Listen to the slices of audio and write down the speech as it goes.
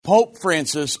Pope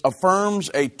Francis affirms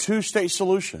a two-state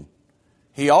solution.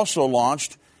 He also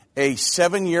launched a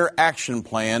 7-year action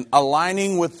plan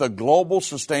aligning with the global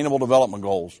sustainable development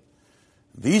goals.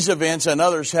 These events and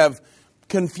others have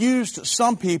confused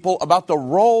some people about the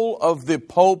role of the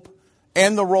Pope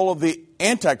and the role of the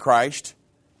Antichrist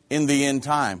in the end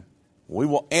time. We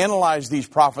will analyze these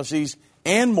prophecies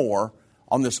and more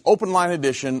on this open line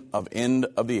edition of End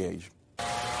of the Age.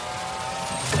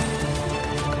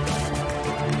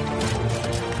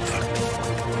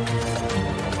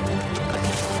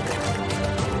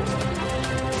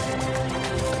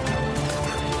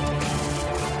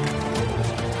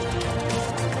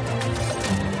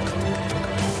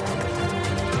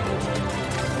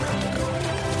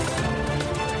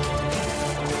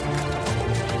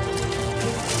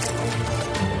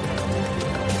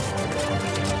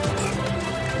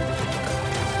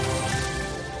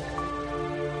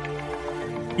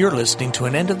 You're listening to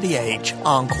an End of the Age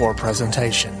Encore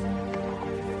presentation.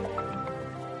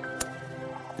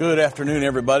 Good afternoon,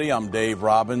 everybody. I'm Dave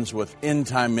Robbins with End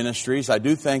Time Ministries. I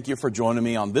do thank you for joining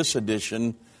me on this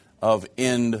edition of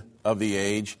End of the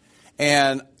Age.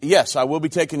 And yes, I will be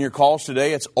taking your calls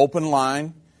today. It's open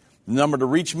line. The number to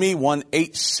reach me,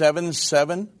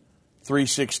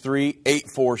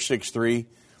 1-877-363-8463.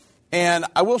 And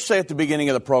I will say at the beginning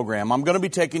of the program, I'm going to be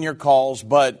taking your calls,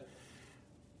 but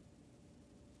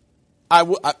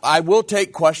I will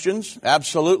take questions,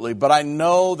 absolutely, but I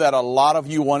know that a lot of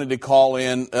you wanted to call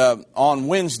in on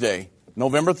Wednesday,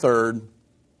 November 3rd.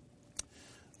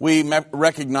 We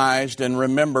recognized and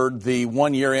remembered the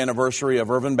 1-year anniversary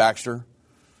of Irvin Baxter,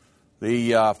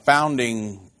 the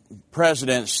founding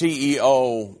president,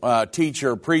 CEO,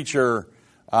 teacher, preacher,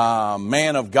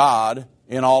 man of God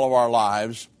in all of our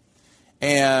lives.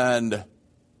 And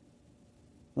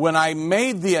when I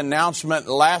made the announcement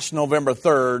last November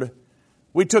 3rd,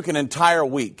 we took an entire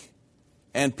week,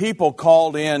 and people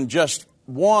called in just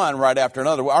one right after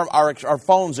another. Our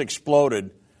phones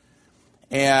exploded,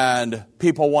 and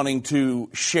people wanting to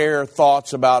share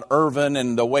thoughts about Irvin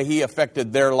and the way he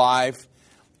affected their life.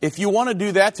 If you want to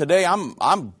do that today,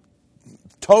 I'm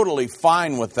totally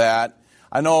fine with that.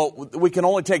 I know we can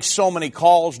only take so many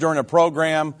calls during a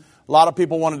program. A lot of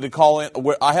people wanted to call in.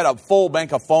 I had a full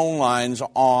bank of phone lines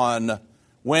on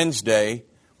Wednesday.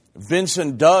 Vince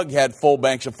and Doug had full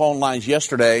banks of phone lines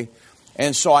yesterday,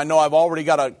 and so I know I've already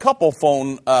got a couple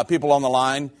phone people on the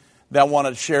line that want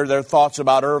to share their thoughts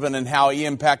about Irvin and how he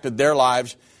impacted their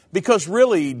lives, because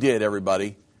really he did,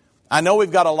 everybody. I know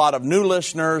we've got a lot of new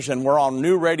listeners, and we're on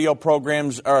new radio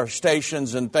programs or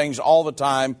stations and things all the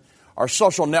time. Our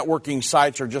social networking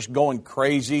sites are just going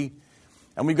crazy,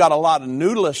 and we've got a lot of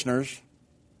new listeners.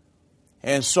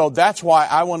 And so that's why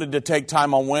I wanted to take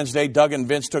time on Wednesday. Doug and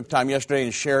Vince took time yesterday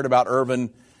and shared about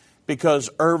Irvin, because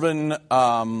Irvin,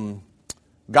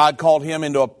 God called him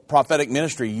into a prophetic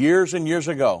ministry years and years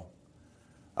ago.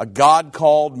 A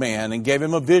God-called man, and gave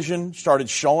him a vision, started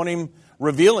showing him,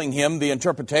 revealing him the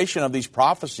interpretation of these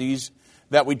prophecies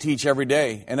that we teach every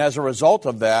day. And as a result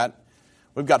of that,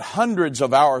 we've got hundreds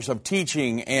of hours of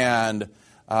teaching and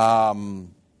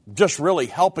just really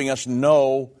helping us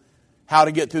know how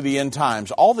to get through the end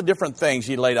times. All the different things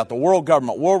he laid out, the world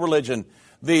government, world religion,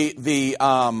 the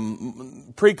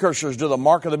precursors to the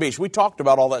mark of the beast. We talked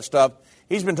about all that stuff.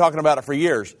 He's been talking about it for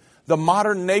years. The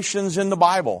modern nations in the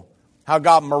Bible, how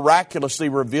God miraculously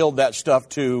revealed that stuff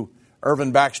to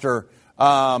Irvin Baxter.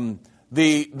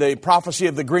 The prophecy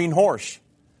of the green horse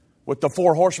with the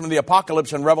 4 horsemen of the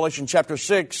apocalypse in Revelation chapter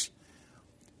 6.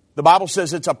 The Bible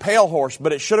says it's a pale horse,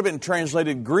 but it should have been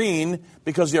translated green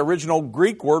because the original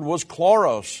Greek word was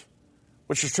chloros,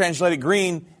 which is translated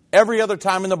green every other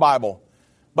time in the Bible.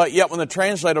 But yet when the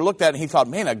translator looked at it, he thought,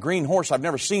 man, a green horse, I've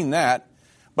never seen that.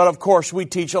 But of course, we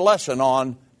teach a lesson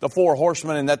on the 4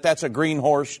 horsemen and that's a green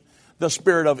horse, the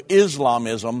spirit of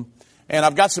Islamism. And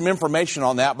I've got some information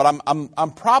on that, but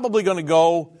I'm probably going to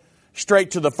go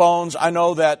straight to the phones. I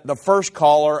know that the first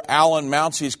caller, Alan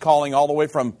Mounsey, is calling all the way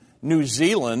from New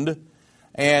Zealand,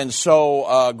 and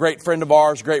so a great friend of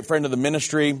ours, great friend of the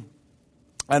ministry.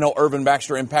 I know Irvin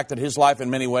Baxter impacted his life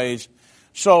in many ways.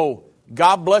 So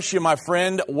God bless you, my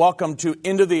friend. Welcome to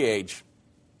End of the Age.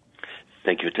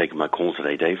 Thank you for taking my call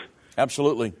today, Dave.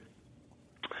 Absolutely.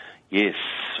 Yes,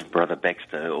 Brother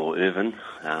Baxter, or Irvin.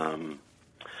 I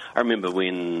remember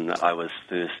when I was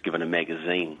first given a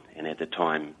magazine, and at the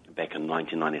time, back in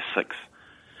 1996,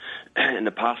 and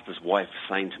the pastor's wife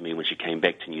saying to me when she came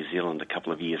back to New Zealand a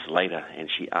couple of years later, and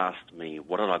she asked me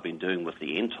what had I been doing with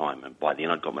the end time. And by then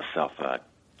I'd got myself a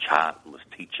chart and was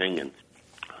teaching and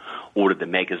ordered the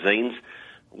magazines.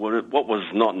 What was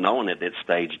not known at that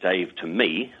stage, Dave, to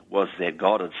me, was that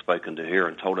God had spoken to her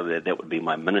and told her that that would be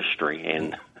my ministry.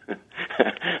 And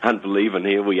unbelieving,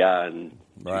 here we are in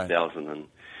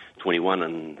 2021,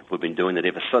 and we've been doing it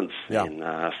ever since. Yeah.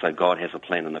 And so God has a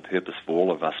plan and a purpose for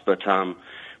all of us. But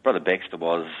Brother Baxter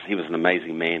he was an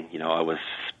amazing man. You know, I was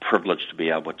privileged to be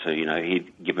able to,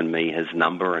 he'd given me his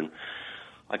number, and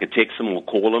I could text him or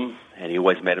call him, and he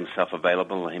always made himself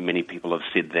available. And many people have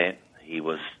said that. He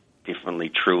was definitely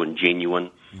true and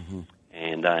genuine,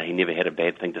 and he never had a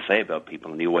bad thing to say about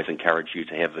people, and he always encouraged you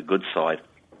to have the good side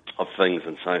of things.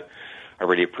 And so I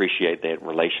really appreciate that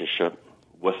relationship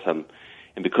with him.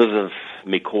 And because of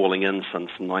me calling in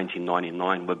since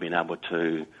 1999, we've been able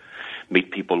to meet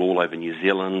people all over New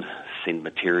Zealand, send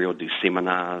material, do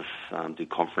seminars, do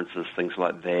conferences, things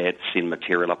like that, send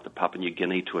material up to Papua New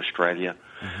Guinea, to Australia,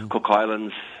 Cook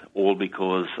Islands, all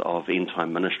because of End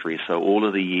Time Ministry. So all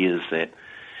of the years that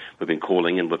we've been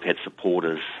calling in, we've had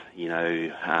supporters,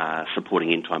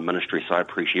 supporting End Time Ministry. So I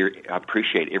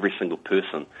appreciate every single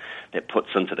person that puts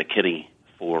into the kitty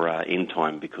for End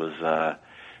Time, because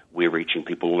we're reaching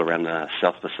people all around the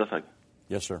South Pacific.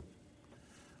 Yes, sir.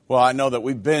 Well, I know that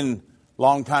we've been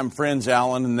longtime friends,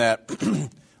 Alan, and that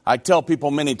I tell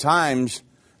people many times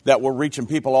that we're reaching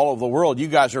people all over the world. You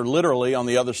guys are literally on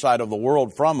the other side of the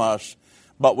world from us,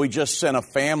 but we just sent a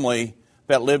family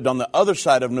that lived on the other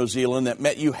side of New Zealand that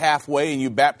met you halfway, and you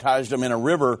baptized them in a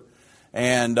river.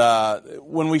 And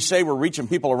when we say we're reaching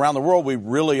people around the world, we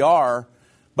really are.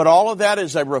 But all of that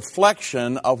is a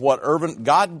reflection of what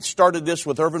God started this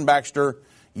with Irvin Baxter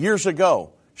years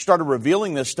ago. Started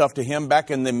revealing this stuff to him back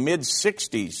in the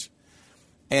mid-'60s.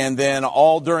 And then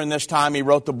all during this time, he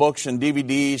wrote the books and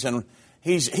DVDs, and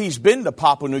he's been to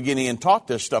Papua New Guinea and taught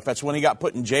this stuff. That's when he got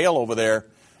put in jail over there.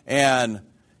 And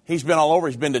he's been all over.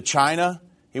 He's been to China.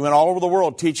 He went all over the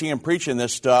world teaching and preaching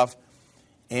this stuff.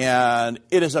 And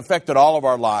it has affected all of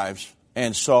our lives.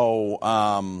 And so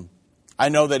I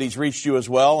know that he's reached you as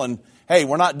well. And, hey,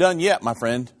 we're not done yet, my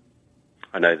friend.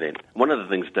 I know that. One of the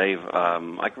things, Dave,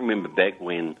 I can remember back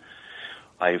when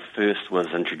I first was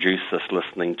introduced to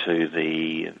listening to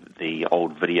the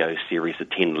old video series, The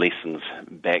 10 Lessons,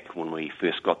 back when we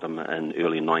first got them in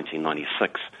early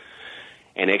 1996,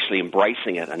 and actually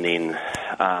embracing it. And then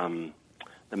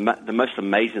the most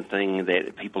amazing thing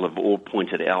that people have all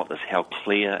pointed out is how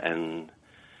clear and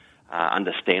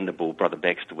understandable Brother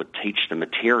Baxter would teach the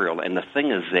material. And the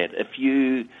thing is that if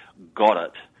you got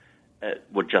it, it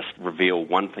would just reveal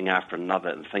one thing after another,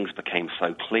 and things became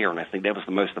so clear. And I think that was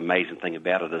the most amazing thing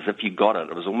about it, is if you got it,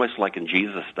 it was almost like in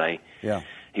Jesus' day. Yeah.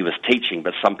 He was teaching,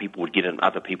 but some people would get it and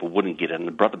other people wouldn't get it.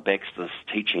 And Brother Baxter's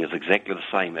teaching is exactly the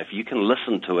same. If you can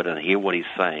listen to it and hear what he's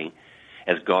saying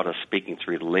as God is speaking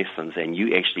through the lessons, and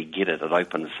you actually get it, it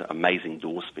opens amazing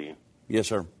doors for you. Yes,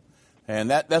 sir.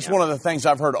 And that's one of the things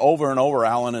I've heard over and over,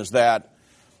 Alan, is that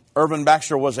Irvin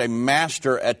Baxter was a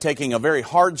master at taking a very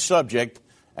hard subject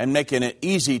and making it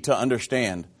easy to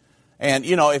understand. And,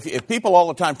 if people all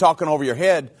the time talking over your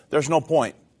head, there's no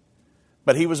point.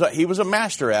 But he was a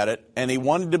master at it, and he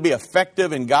wanted to be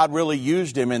effective, and God really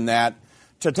used him in that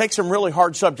to take some really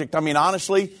hard subject. I mean,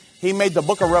 honestly, he made the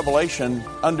book of Revelation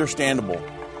understandable.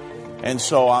 And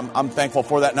so I'm thankful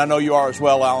for that, and I know you are as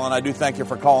well, Alan. I do thank you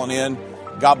for calling in.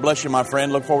 God bless you, my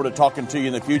friend. Look forward to talking to you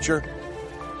in the future.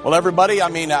 Well, everybody,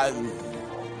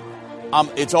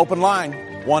 it's open line.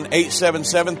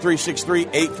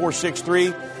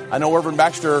 1-877-363-8463. I know Irvin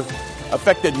Baxter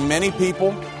affected many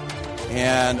people,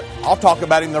 and I'll talk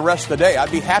about him the rest of the day. I'd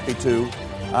be happy to.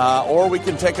 Or we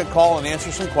can take a call and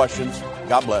answer some questions.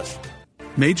 God bless.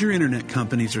 Major internet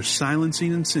companies are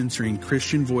silencing and censoring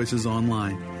Christian voices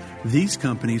online. These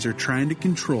companies are trying to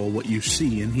control what you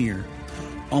see and hear.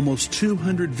 Almost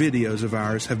 200 videos of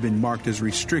ours have been marked as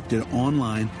restricted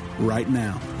online right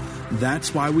now.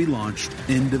 That's why we launched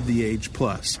End of the Age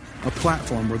Plus, a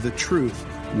platform where the truth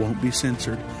won't be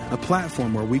censored, a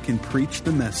platform where we can preach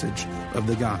the message of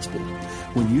the gospel.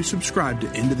 When you subscribe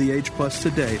to End of the Age Plus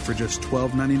today for just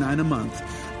 $12.99 a month,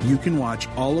 you can watch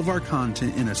all of our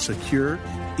content in a secure,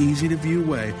 easy-to-view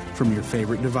way from your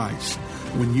favorite device.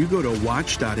 When you go to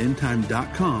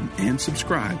watch.endtime.com and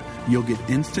subscribe, you'll get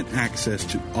instant access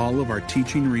to all of our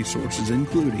teaching resources,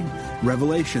 including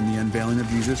Revelation, the Unveiling of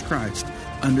Jesus Christ,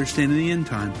 Understanding the End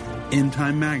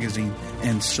Time Magazine,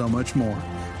 and so much more.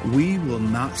 We will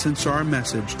not censor our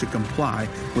message to comply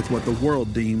with what the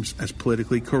world deems as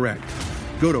politically correct.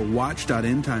 Go to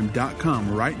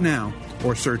watch.endtime.com right now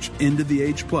or search End of the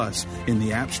Age Plus in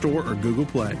the App Store or Google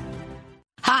Play.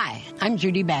 Hi, I'm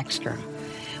Judy Baxter.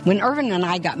 When Irvin and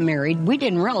I got married, we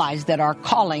didn't realize that our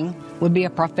calling would be a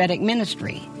prophetic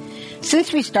ministry.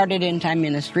 Since we started End Time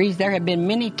Ministries, there have been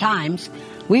many times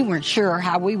we weren't sure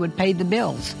how we would pay the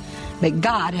bills, but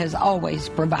God has always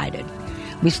provided.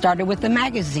 We started with the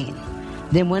magazine,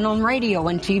 then went on radio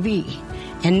and TV,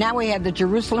 and now we have the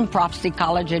Jerusalem Prophecy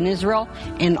College in Israel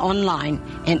and online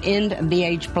and End of the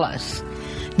Age Plus.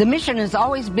 The mission has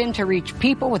always been to reach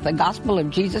people with the gospel of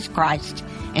Jesus Christ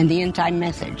and the end time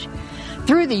message.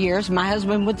 Through the years, my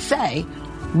husband would say,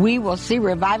 we will see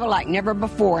revival like never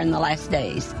before in the last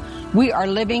days. We are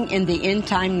living in the end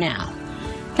time now.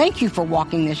 Thank you for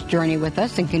walking this journey with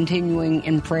us and continuing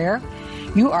in prayer.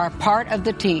 You are a part of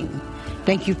the team.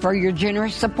 Thank you for your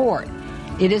generous support.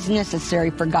 It is necessary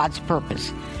for God's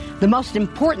purpose. The most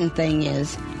important thing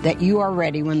is that you are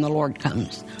ready when the Lord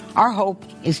comes. Our hope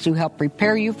is to help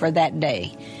prepare you for that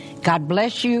day. God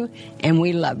bless you, and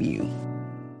we love you.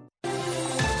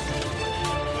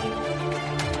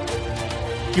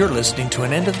 You're listening to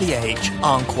an End of the Age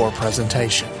Encore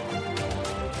presentation.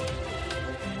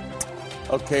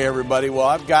 Okay, everybody. Well,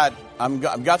 I've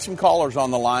got some callers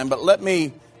on the line, but let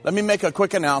me make a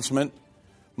quick announcement.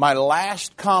 My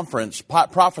last conference,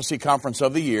 prophecy conference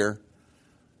of the year,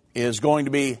 is going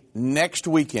to be next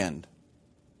weekend.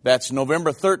 That's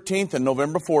November 13th and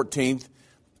November 14th.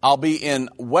 I'll be in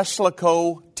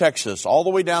Weslaco, Texas, all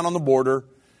the way down on the border.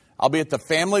 I'll be at the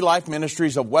Family Life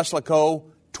Ministries of Weslaco,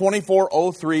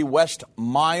 2403 West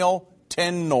Mile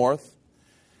 10 North.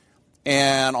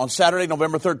 And on Saturday,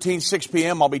 November 13th, 6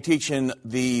 p.m., I'll be teaching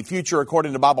the future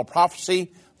according to Bible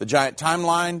prophecy, the giant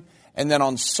timeline. And then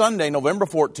on Sunday, November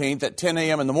 14th at 10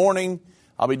 a.m. in the morning,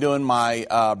 I'll be doing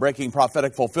my Breaking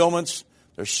Prophetic Fulfillments.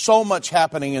 There's so much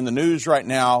happening in the news right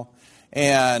now.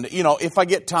 And, you know, if I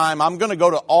get time, I'm going to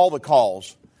go to all the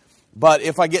calls. But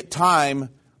if I get time,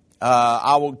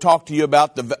 I will talk to you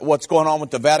about what's going on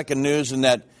with the Vatican news, and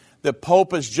that the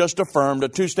Pope has just affirmed a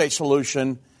two-state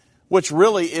solution, which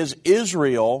really is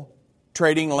Israel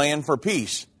trading land for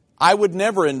peace. I would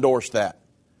never endorse that.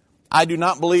 I do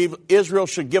not believe Israel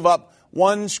should give up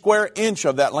 1 square inch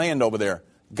of that land over there.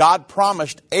 God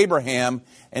promised Abraham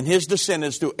and his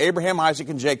descendants, through Abraham, Isaac,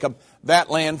 and Jacob, that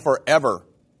land forever.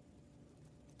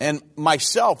 And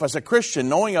myself, as a Christian,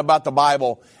 knowing about the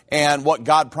Bible and what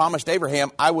God promised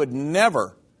Abraham, I would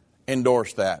never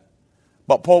endorse that.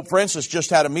 But Pope Francis just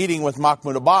had a meeting with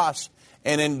Mahmoud Abbas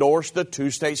and endorsed the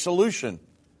two-state solution.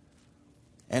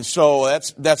 And so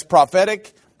that's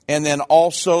prophetic. And then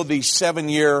also the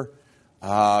 7-year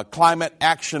climate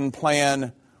action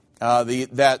plan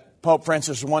that Pope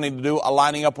Francis is wanting to do,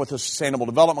 aligning up with the Sustainable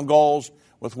Development Goals,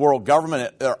 with world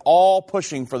government. They're all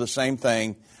pushing for the same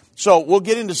thing. So we'll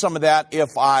get into some of that.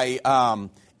 If I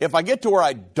get to where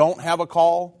I don't have a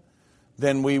call,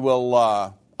 then we will.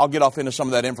 I'll get off into some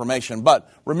of that information. But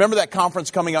remember that conference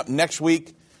coming up next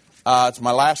week. It's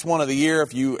my last one of the year.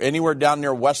 If you anywhere down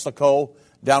near Weslaco,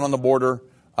 down on the border,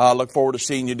 look forward to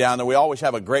seeing you down there. We always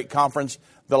have a great conference.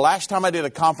 The last time I did a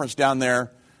conference down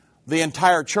there, the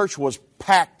entire church was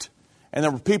packed, and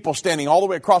there were people standing all the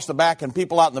way across the back and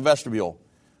people out in the vestibule.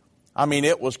 I mean,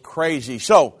 it was crazy.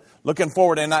 So looking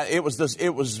forward, and it was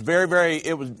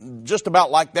just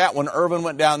about like that when Irvin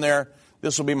went down there.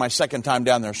 This will be my second time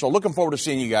down there. So looking forward to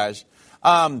seeing you guys.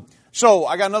 So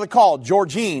I got another call.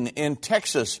 Georgine in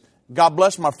Texas. God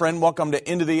bless, my friend. Welcome to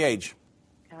End of the Age.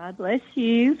 God bless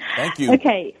you. Thank you.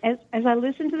 Okay, as I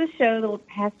listened to the show the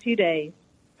past few days,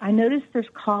 I noticed there's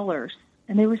callers,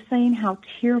 and they were saying how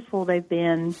tearful they've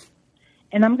been.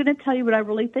 And I'm going to tell you what I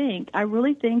really think. I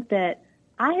really think that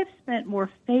I have spent more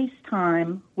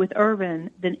FaceTime with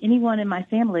Irvin than anyone in my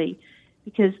family,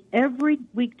 because every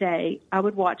weekday I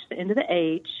would watch the End of the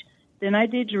Age. Then I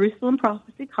did Jerusalem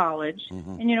Prophecy College.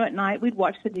 Mm-hmm. And, at night we'd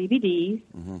watch the DVDs.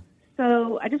 Mm-hmm.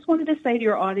 So I just wanted to say to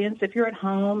your audience, if you're at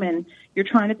home and you're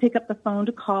trying to pick up the phone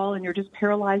to call and you're just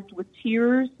paralyzed with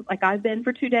tears like I've been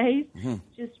for 2 days,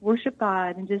 just worship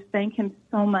God and just thank Him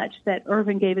so much that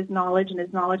Irvin gave his knowledge, and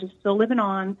his knowledge is still living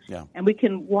on. Yeah. And we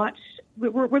can watch.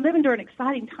 We're living during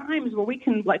exciting times where we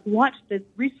can watch the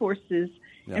resources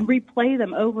and replay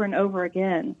them over and over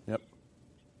again. Yep.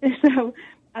 So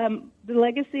the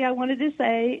legacy I wanted to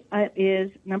say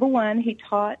is, number one, he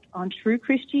taught on true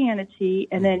Christianity,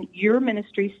 and then your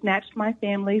ministry snatched my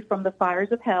family from the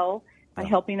fires of hell by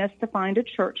helping us to find a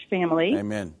church family.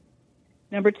 Amen.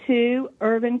 Number two,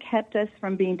 Irvin kept us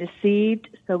from being deceived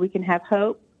so we can have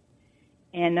hope.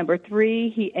 And number three,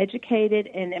 he educated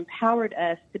and empowered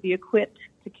us to be equipped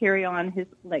to carry on his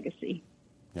legacy.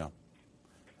 Yeah.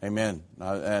 Amen.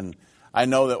 And I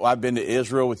know that I've been to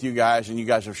Israel with you guys, and you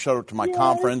guys have showed up to my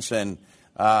conference, and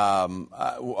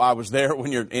I was there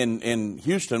when you're in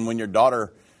Houston when your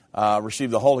daughter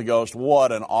received the Holy Ghost.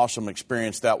 What an awesome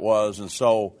experience that was. And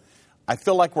so I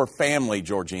feel like we're family,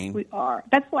 Georgine. We are.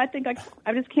 That's why I think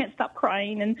I just can't stop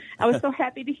crying. And I was so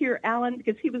happy to hear Alan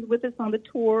because he was with us on the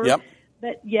tour. Yep.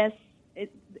 But yes,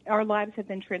 our lives have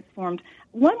been transformed.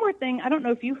 One more thing. I don't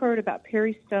know if you heard about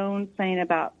Perry Stone saying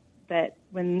about that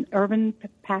when Irvin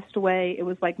passed away, it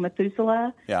was like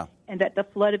Methuselah. Yeah. And that the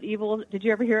flood of evil. Did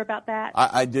you ever hear about that?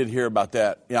 I did hear about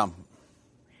that. Yeah.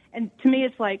 And to me,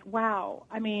 it's like, wow.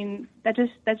 I mean, that's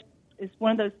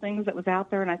one of those things that was out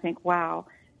there, and I think, wow,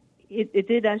 it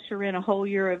did usher in a whole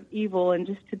year of evil, and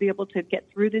just to be able to get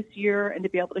through this year and to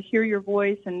be able to hear your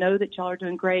voice and know that y'all are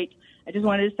doing great. I just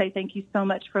wanted to say thank you so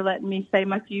much for letting me say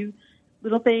my few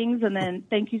little things, and then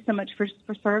thank you so much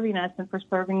for serving us and for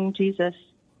serving Jesus.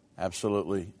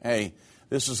 Absolutely. Hey,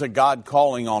 this is a God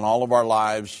calling on all of our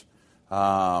lives,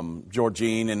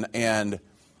 Georgine, and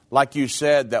like you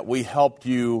said, that we helped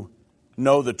you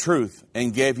know the truth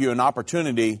and gave you an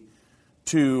opportunity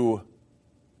to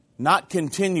not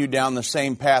continue down the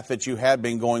same path that you had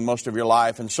been going most of your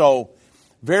life. And so,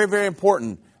 very, very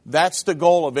important. That's the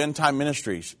goal of End Time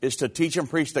Ministries, is to teach and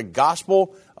preach the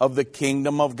gospel of the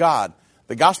kingdom of God.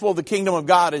 The gospel of the kingdom of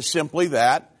God is simply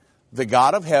that the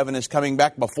God of heaven is coming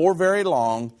back before very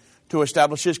long to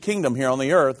establish His kingdom here on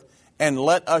the earth, and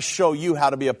let us show you how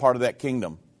to be a part of that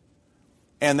kingdom.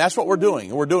 And that's what we're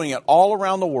doing. We're doing it all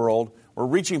around the world. We're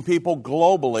reaching people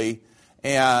globally,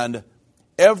 and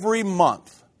every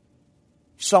month,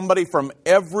 somebody from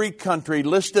every country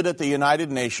listed at the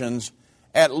United Nations,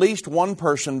 at least one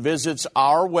person visits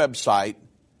our website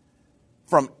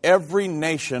from every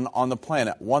nation on the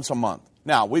planet once a month.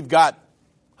 Now, we've got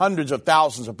hundreds of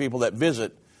thousands of people that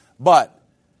visit, but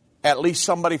at least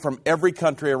somebody from every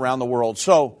country around the world.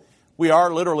 So we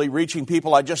are literally reaching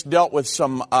people. I just dealt with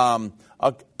some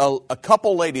a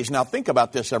couple ladies. Now, think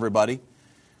about this, everybody.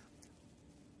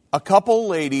 A couple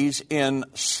ladies in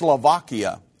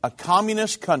Slovakia, a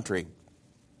communist country,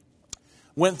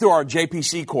 went through our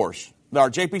JPC course, our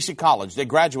JPC college. They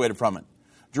graduated from it,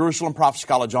 Jerusalem Prophets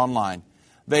College Online.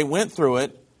 They went through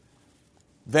it.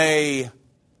 They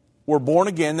were born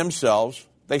again themselves.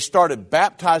 They started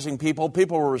baptizing people.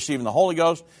 People were receiving the Holy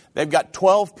Ghost. They've got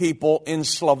 12 people in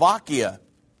Slovakia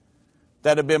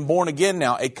that have been born again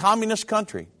now, a communist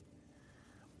country.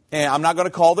 And I'm not going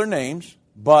to call their names,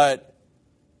 but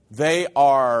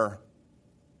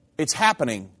it's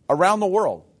happening around the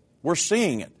world. We're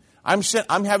seeing it. I'm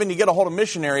having to get a hold of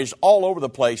missionaries all over the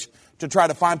place to try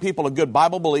to find people a good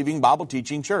Bible-believing,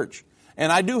 Bible-teaching church.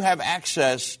 And I do have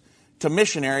access to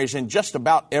missionaries in just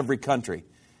about every country.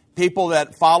 People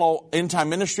that follow End Time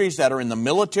Ministries that are in the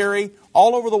military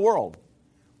all over the world.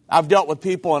 I've dealt with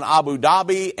people in Abu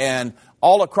Dhabi and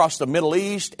all across the Middle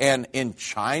East and in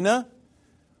China,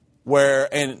 all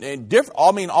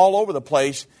over the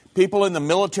place. People in the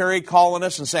military calling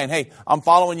us and saying, hey, I'm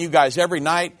following you guys every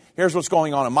night. Here's what's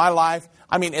going on in my life.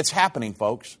 I mean, it's happening,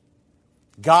 folks.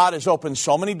 God has opened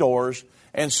so many doors.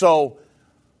 And so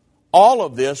all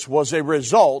of this was a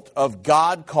result of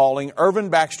God calling Irvin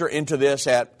Baxter into this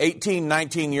at 18,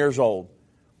 19 years old,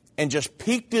 and just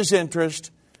piqued his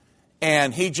interest,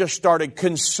 and he just started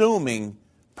consuming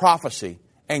prophecy.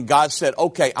 And God said,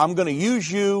 okay, I'm going to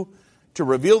use you to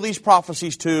reveal these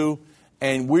prophecies to,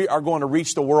 and we are going to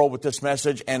reach the world with this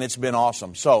message, and it's been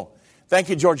awesome. So thank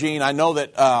you, Georgine. I know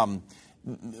that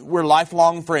we're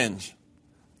lifelong friends.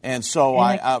 And so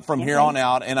from here on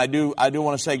out, and I do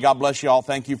want to say God bless you all.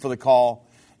 Thank you for the call,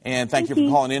 and thank you for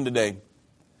calling in today.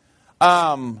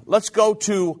 Let's go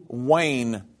to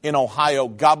Wayne in Ohio.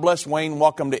 God bless, Wayne.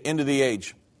 Welcome to End of the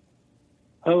Age.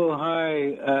 Oh,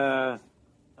 hi.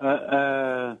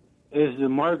 Is the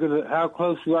mark of how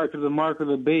close you are to the mark of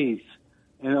the beast,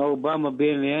 and Obama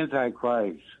being the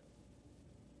Antichrist?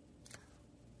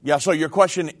 Yeah. So your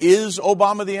question is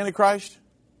Obama the Antichrist?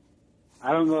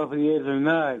 I don't know if he is or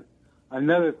not.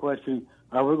 Another question: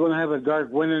 are we going to have a dark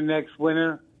winter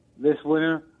this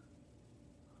winter?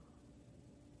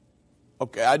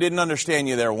 Okay, I didn't understand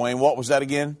you there, Wayne. What was that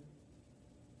again?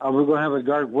 Are we going to have a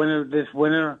dark winter this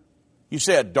winter? You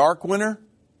say a dark winter?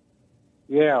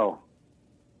 Yeah.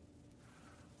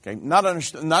 Okay,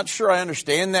 not sure I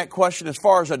understand that question. As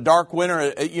far as a dark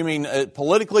winter, you mean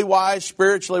politically wise,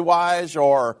 spiritually wise,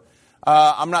 or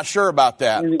I'm not sure about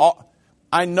that.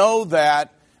 I know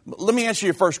that. Let me answer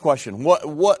your first question.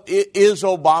 What is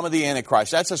Obama the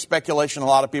Antichrist? That's a speculation a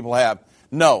lot of people have.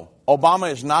 No,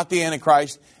 Obama is not the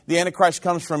Antichrist. The Antichrist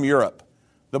comes from Europe.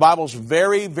 The Bible's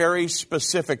very, very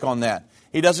specific on that.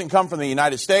 He doesn't come from the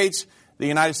United States. The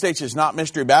United States is not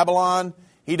Mystery Babylon.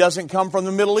 He doesn't come from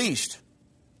the Middle East.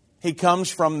 He comes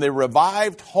from the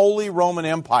revived Holy Roman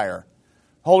Empire.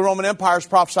 Holy Roman Empire is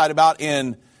prophesied about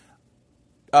in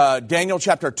Daniel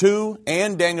chapter 2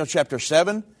 and Daniel chapter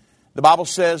 7, the Bible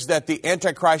says that the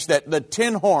Antichrist, that the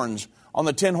 10 horns on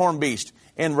the 10-horn beast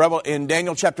in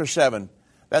Daniel chapter 7,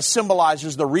 that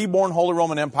symbolizes the reborn Holy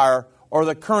Roman Empire or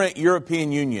the current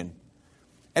European Union.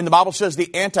 And the Bible says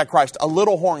the Antichrist, a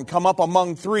little horn, come up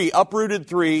among three, uprooted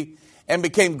three, and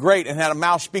became great and had a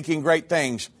mouth speaking great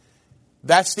things.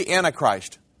 That's the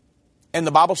Antichrist. And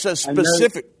the Bible says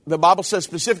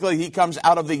specifically he comes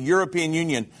out of the European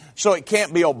Union. So it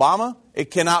can't be Obama.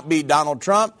 It cannot be Donald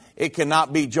Trump. It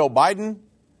cannot be Joe Biden.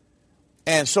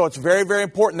 And so it's very, very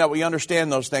important that we understand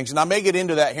those things. And I may get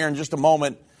into that here in just a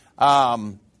moment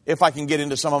if I can get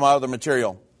into some of my other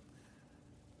material.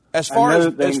 As far I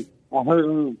heard.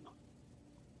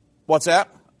 What's that?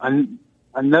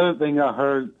 Another thing I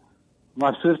heard,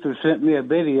 my sister sent me a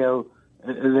video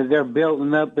that they're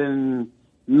building up in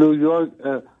New York,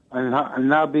 a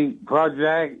Nabi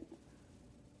project.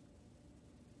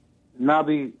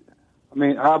 Nabi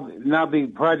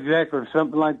project or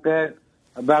something like that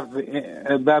about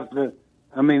the.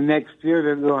 Next year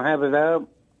they're going to have it up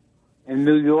in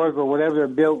New York or whatever. They're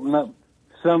building up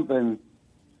something.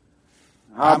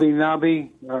 Nabi,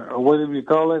 or whatever you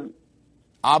call it.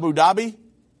 Abu Dhabi?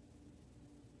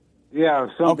 Yeah,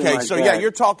 something like that. Okay, so yeah,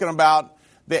 you're talking about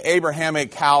the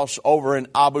Abrahamic house over in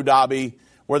Abu Dhabi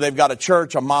where they've got a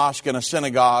church, a mosque, and a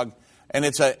synagogue, and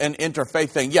it's an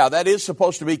interfaith thing. Yeah, that is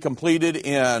supposed to be completed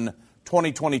in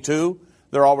 2022.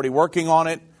 They're already working on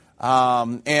it.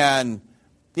 And,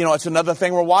 you know, it's another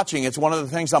thing we're watching. It's one of the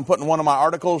things I'm putting in one of my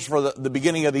articles for the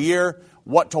beginning of the year,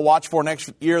 what to watch for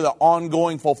next year, the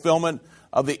ongoing fulfillment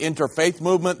of the interfaith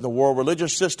movement, the world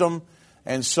religious system.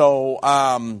 And so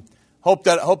hope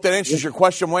that answers your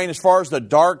question, Wayne. As far as the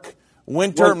dark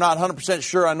winter, I'm not 100%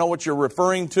 sure I know what you're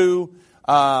referring to.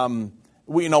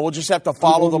 We'll just have to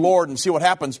follow the Lord and see what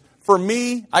happens. For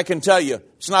me, I can tell you,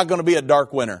 it's not going to be a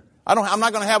dark winter. I'm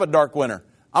not going to have a dark winter.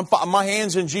 My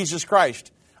hand's in Jesus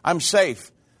Christ. I'm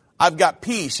safe. I've got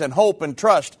peace and hope and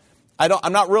trust.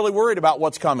 I'm not really worried about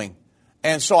what's coming.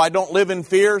 And so I don't live in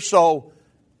fear. So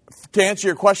to answer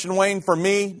your question, Wayne, for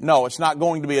me, no, it's not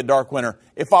going to be a dark winter.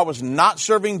 If I was not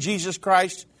serving Jesus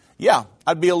Christ, yeah,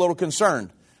 I'd be a little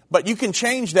concerned. But you can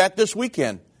change that this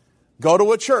weekend. Go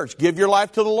to a church. Give your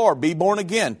life to the Lord. Be born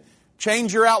again.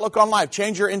 Change your outlook on life.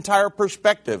 Change your entire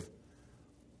perspective.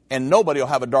 And nobody will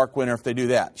have a dark winter if they do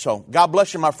that. So God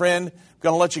bless you, my friend. I'm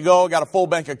going to let you go. Got a full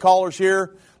bank of callers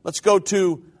here. Let's go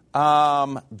to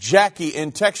Jackie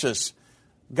in Texas.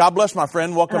 God bless, my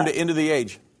friend. Welcome to End of the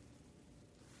Age.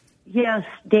 Yes,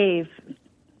 Dave.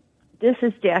 This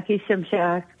is Jackie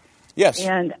Simchak. Yes.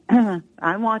 And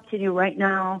I'm watching you right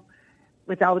now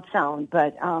without sound,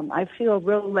 but I feel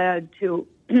real led to,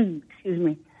 excuse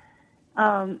me,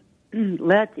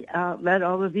 let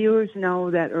all the viewers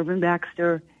know that Irvin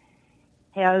Baxter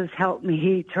has helped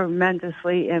me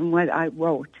tremendously in what I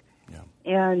wrote. Yeah.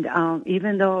 And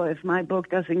even though if my book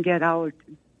doesn't get out,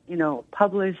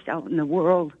 published out in the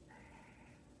world,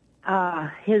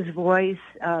 his voice,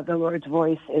 the Lord's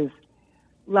voice, is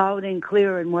loud and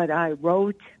clear in what I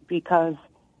wrote, because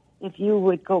if you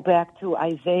would go back to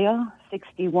Isaiah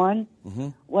 61,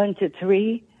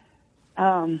 1-3,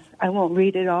 I won't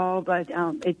read it all, but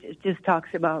it just talks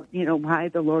about, why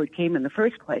the Lord came in the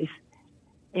first place.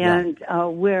 And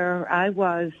where I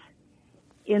was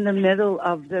in the middle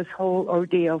of this whole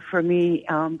ordeal for me,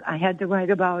 I had to write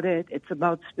about it. It's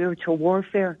about spiritual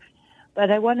warfare. But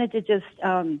I wanted to just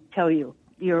tell you,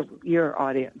 your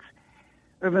audience,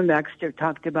 Irvin Baxter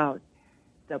talked about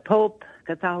the Pope,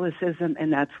 Catholicism,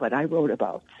 and that's what I wrote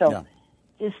about. So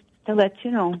just to let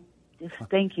you know, just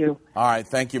thank you. All right.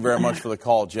 Thank you very much for the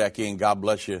call, Jackie, and God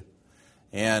bless you.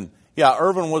 And, yeah,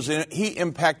 Irvin he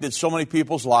impacted so many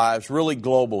people's lives, really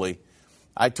globally.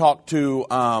 I talked to,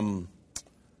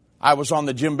 I was on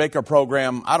the Jim Baker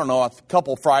program, I don't know, a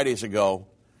couple Fridays ago.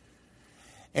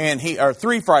 And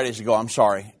 3 Fridays ago, I'm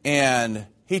sorry. And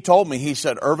he told me, he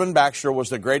said, Irvin Baxter was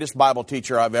the greatest Bible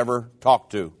teacher I've ever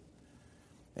talked to.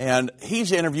 And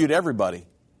he's interviewed everybody.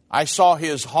 I saw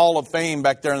his Hall of Fame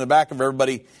back there in the back of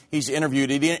everybody he's interviewed.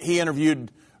 He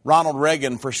interviewed Ronald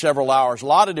Reagan for several hours, a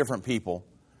lot of different people.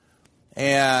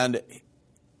 And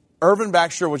Irvin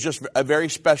Baxter was just a very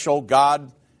special,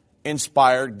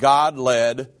 God-inspired,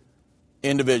 God-led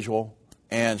individual.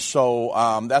 And so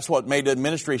that's what made the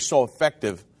ministry so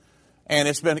effective. And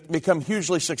it's become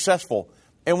hugely successful.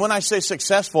 And when I say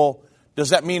successful,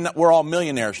 does that mean that we're all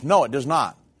millionaires? No, it does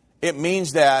not. It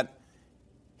means that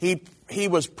he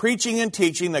was preaching and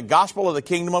teaching the gospel of the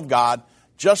kingdom of God,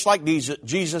 just like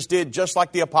Jesus did, just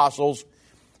like the apostles.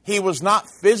 He was not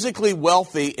physically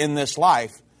wealthy in this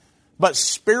life, But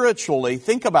spiritually,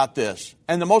 think about this.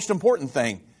 And the most important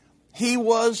thing, he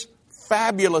was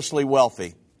fabulously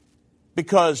wealthy.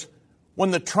 Because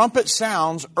when the trumpet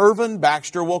sounds, Irvin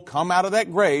Baxter will come out of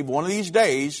that grave one of these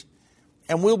days,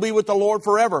 and we'll be with the Lord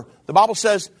forever. The Bible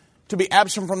says to be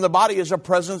absent from the body is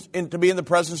to be in the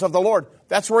presence of the Lord.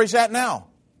 That's where he's at now.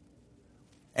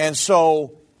 And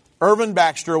so Irvin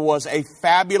Baxter was a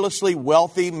fabulously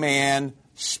wealthy man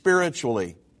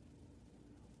spiritually.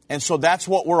 And so that's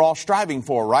what we're all striving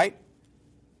for, right?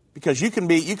 Because you can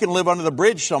live under the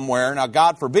bridge somewhere. Now,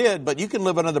 God forbid, but you can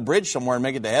live under the bridge somewhere and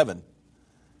make it to heaven.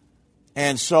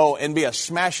 And be a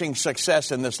smashing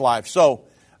success in this life. So,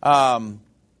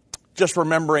 just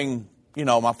remembering,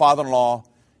 my father-in-law,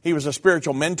 he was a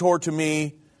spiritual mentor to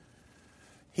me.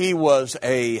 He was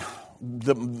he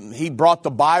brought the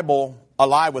Bible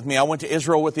alive with me. I went to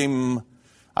Israel with him.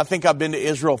 I think I've been to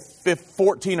Israel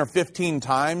 14 or 15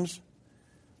 times.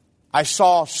 I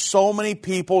saw so many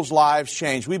people's lives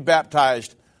change. We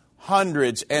baptized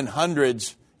hundreds and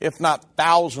hundreds, if not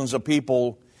thousands of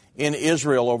people in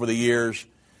Israel over the years.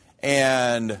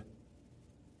 And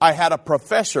I had a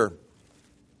professor.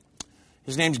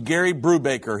 His name's Gary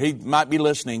Brubaker. He might be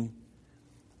listening.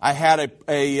 I had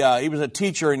he was a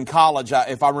teacher in college,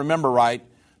 if I remember right,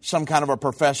 some kind of a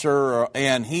professor.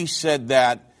 And he said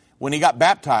that when he got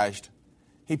baptized,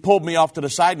 he pulled me off to the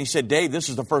side and he said, "Dave, this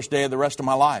is the first day of the rest of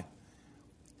my life."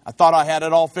 I thought I had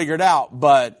it all figured out,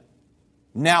 but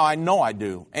now I know I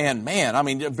do. And man,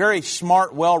 a very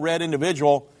smart, well-read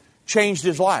individual changed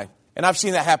his life. And I've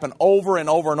seen that happen over and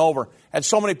over and over. And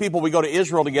so many people, we go to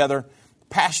Israel together,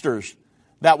 pastors,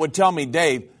 that would tell me,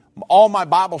 "Dave, all my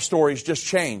Bible stories just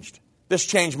changed. This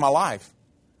changed my life."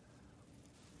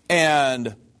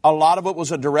 And a lot of it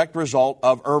was a direct result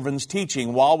of Irvin's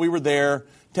teaching while we were there,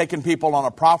 taking people on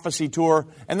a prophecy tour.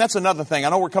 And that's another thing. I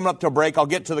know we're coming up to a break. I'll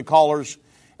get to the callers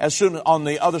as soon on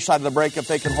the other side of the break if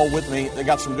they can hold with me. They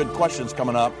got some good questions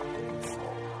coming up.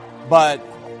 But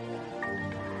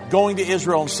going to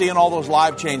Israel and seeing all those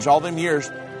lives change all them years,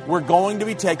 we're going to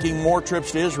be taking more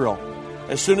trips to Israel.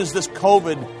 As soon as this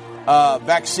COVID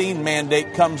vaccine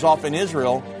mandate comes off in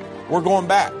Israel, we're going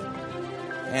back.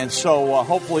 And so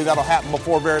hopefully that'll happen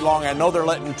before very long. I know they're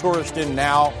letting tourists in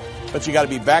now, but you got to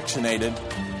be vaccinated.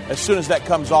 As soon as that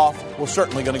comes off, we're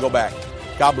certainly going to go back.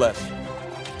 God bless.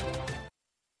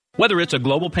 Whether it's a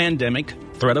global pandemic,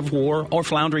 threat of war, or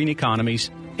floundering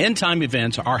economies, end-time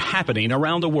events are happening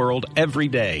around the world every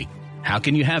day. How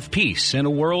can you have peace in a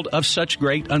world of such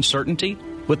great uncertainty?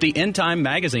 With the End Time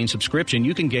magazine subscription,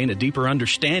 you can gain a deeper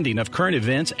understanding of current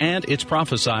events and its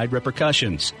prophesied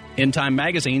repercussions. End Time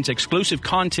magazine's exclusive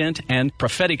content and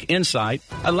prophetic insight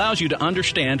allows you to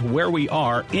understand where we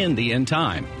are in the end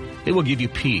time. It will give you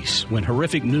peace when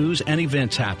horrific news and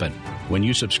events happen. When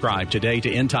you subscribe today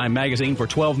to End Time magazine for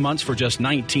 12 months for just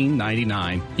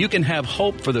 $19.99, you can have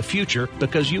hope for the future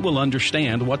because you will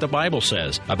understand what the Bible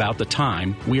says about the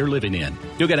time we are living in.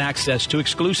 You'll get access to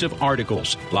exclusive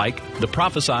articles like the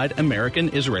Prophesied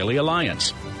American-Israeli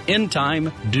Alliance, End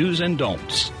Time Do's and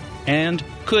Don'ts, and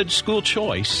Could School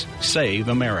Choice Save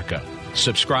America?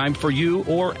 Subscribe for you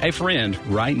or a friend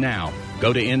right now.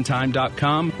 Go to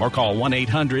endtime.com or call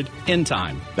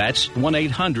 1-800-END-TIME. That's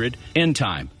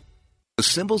 1-800-END-TIME. The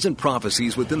symbols and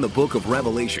prophecies within the book of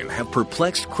Revelation have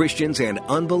perplexed Christians and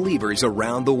unbelievers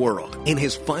around the world. In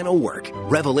his final work,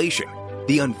 Revelation,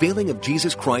 The Unveiling of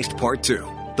Jesus Christ Part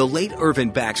 2, the late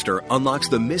Irvin Baxter unlocks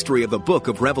the mystery of the book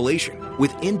of Revelation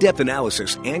with in-depth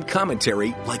analysis and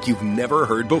commentary like you've never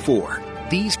heard before.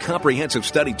 These comprehensive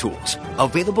study tools,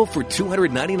 available for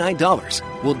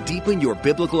 $299, will deepen your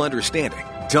biblical understanding.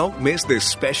 Don't miss this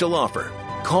special offer.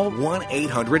 Call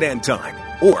 1-800-END-TIME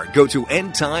or go to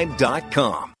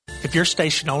endtime.com. If your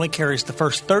station only carries the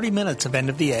first 30 minutes of End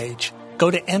of the Age,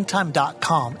 go to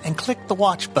endtime.com and click the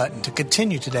watch button to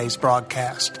continue today's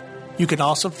broadcast. You can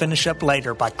also finish up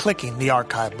later by clicking the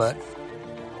archive button.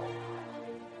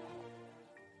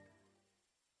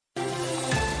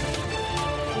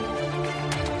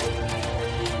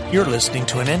 You're listening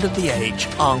to an End of the Age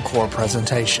Encore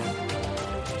presentation.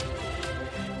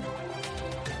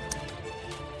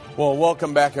 Well,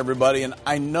 welcome back, everybody. And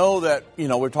I know that,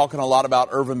 we're talking a lot about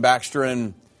Irvin Baxter.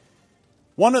 And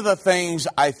one of the things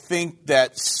I think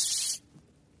that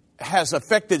has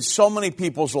affected so many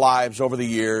people's lives over the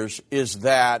years is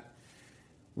that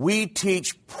we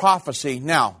teach prophecy.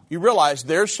 Now, you realize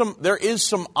there is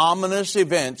some ominous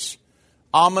events,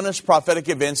 ominous prophetic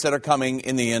events that are coming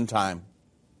in the end time.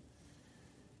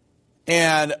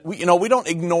 And we don't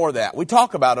ignore that. We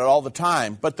talk about it all the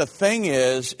time. But the thing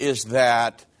is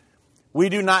that we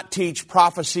do not teach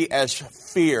prophecy as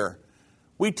fear.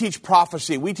 we teach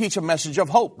prophecy. We teach a message of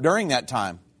hope during that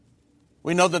time.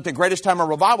 We know that the greatest time of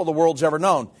revival the world's ever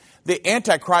known. The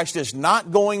Antichrist is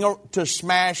not going to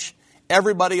smash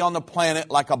everybody on the planet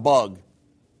like a bug.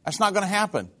 That's not going to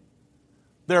happen.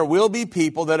 There will be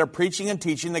people that are preaching and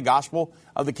teaching the gospel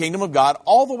of the kingdom of God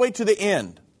all the way to the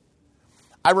end.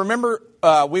 I remember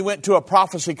we went to a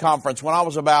prophecy conference when I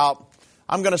was about,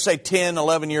 I'm going to say 10,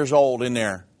 11 years old in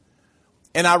there.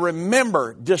 And I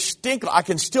remember distinctly, I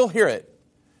can still hear it.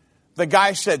 The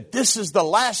guy said, "This is the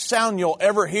last sound you'll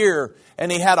ever hear." And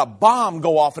he had a bomb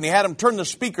go off and he had him turn the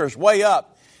speakers way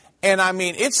up. And I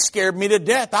mean, it scared me to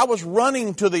death. I was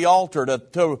running to the altar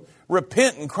to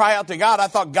repent and cry out to God. I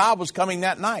thought God was coming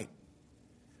that night.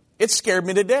 It scared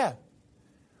me to death.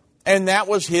 And that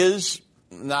was his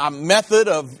method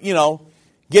of,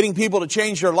 getting people to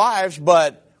change their lives.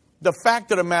 But the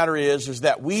fact of the matter is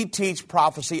that we teach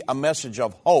prophecy, a message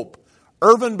of hope.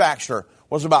 Irvin Baxter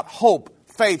was about hope,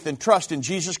 faith, and trust in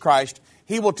Jesus Christ.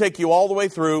 He will take you all the way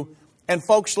through. And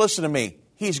folks, listen to me.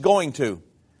 He's going to.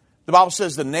 The Bible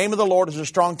says the name of the Lord is a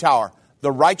strong tower.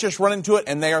 The righteous run into it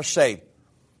and they are saved.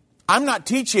 I'm not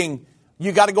teaching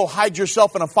you got to go hide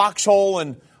yourself in a foxhole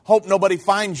and hope nobody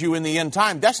finds you in the end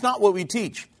time. That's not what we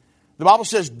teach. The Bible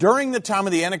says during the time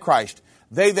of the Antichrist,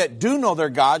 they that do know their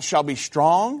God shall be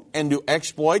strong and do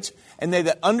exploits, and they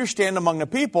that understand among the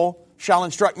people shall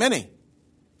instruct many.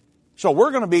 So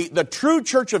we're going to be, the true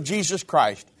church of Jesus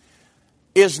Christ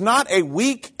is not a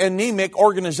weak, anemic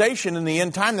organization in the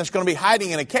end time that's going to be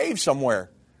hiding in a cave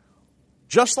somewhere.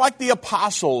 Just like the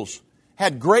apostles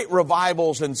had great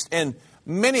revivals and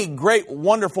many great,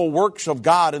 wonderful works of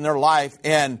God in their life,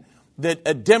 and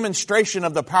a demonstration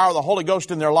of the power of the Holy Ghost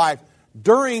in their life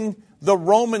during the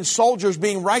Roman soldiers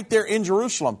being right there in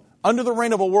Jerusalem under the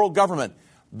reign of a world government.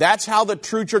 That's how the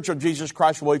true church of Jesus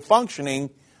Christ will be functioning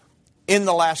in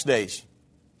the last days.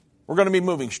 We're going to be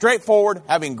moving straight forward,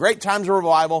 having great times of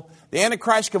revival. The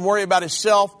Antichrist can worry about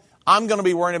himself. I'm going to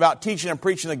be worrying about teaching and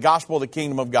preaching the gospel of the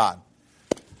kingdom of God.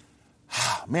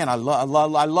 Man, I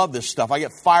love this stuff. I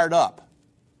get fired up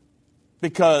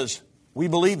because we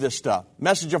believe this stuff.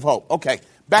 Message of hope. Okay,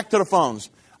 back to the phones.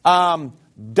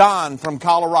 Don from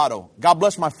Colorado. God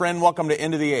bless my friend. Welcome to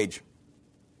End of the Age.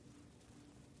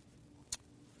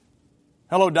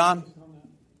 Hello, Don.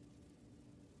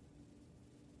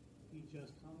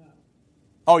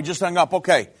 Oh, he just hung up.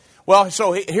 Okay. Well,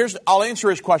 so I'll answer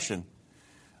his question.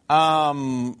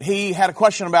 He had a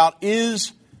question about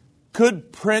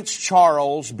could Prince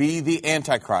Charles be the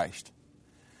Antichrist?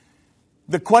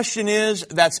 The question is,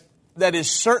 that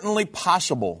is certainly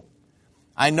possible.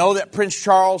 I know that Prince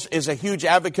Charles is a huge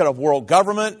advocate of world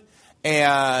government,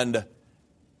 and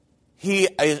he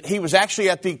was actually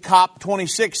at the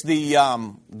COP26,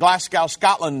 the Glasgow,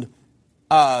 Scotland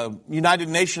United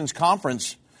Nations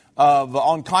Conference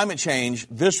on climate change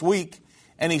this week,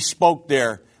 and he spoke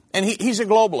there. And he's a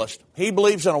globalist. He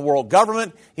believes in a world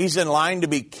government. He's in line to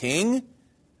be king.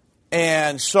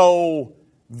 And so,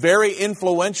 very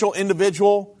influential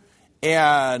individual.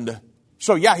 And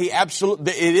so, yeah,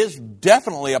 it is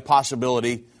definitely a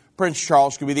possibility Prince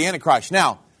Charles could be the Antichrist.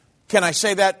 Now, can I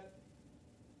say that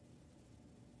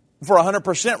for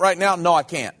 100% right now? No, I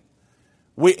can't.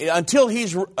 Until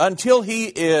he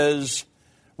is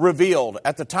revealed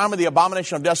at the time of the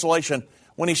abomination of desolation,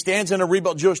 when he stands in a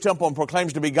rebuilt Jewish temple and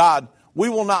proclaims to be God, we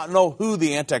will not know who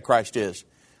the Antichrist is.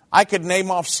 I could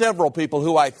name off several people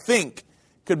who I think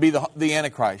could be the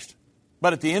Antichrist.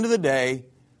 But at the end of the day,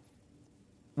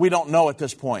 we don't know at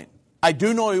this point. I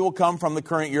do know he will come from the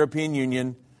current European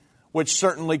Union, which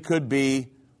certainly could be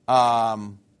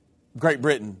Great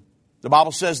Britain. The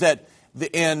Bible says that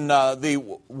in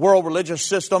the world religious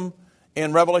system,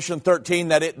 in Revelation 13,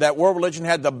 that world religion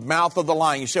had the mouth of the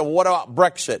lion. You say, well, what about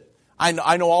Brexit?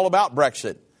 I know all about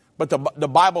Brexit. But the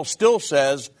Bible still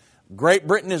says Great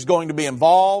Britain is going to be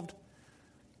involved.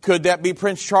 Could that be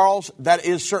Prince Charles? That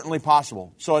is certainly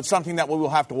possible. So it's something that we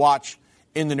will have to watch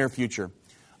in the near future.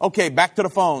 Okay, back to the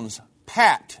phones.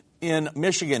 Pat in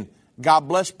Michigan. God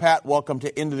bless, Pat. Welcome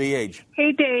to End of the Age.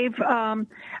 Hey, Dave.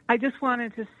 I just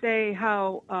wanted to say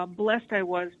how blessed I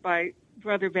was by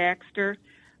Brother Baxter.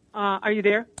 Are you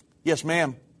there? Yes,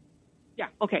 ma'am. Yeah,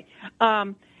 okay.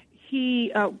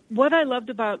 What I loved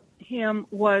about him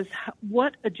was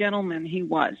what a gentleman he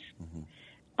was. Mm-hmm.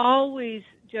 Always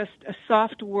just a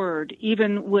soft word,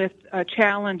 even with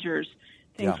challengers,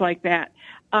 things like that.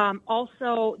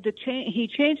 Also, he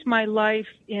changed my life.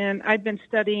 I've been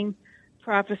studying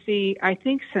prophecy, I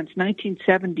think, since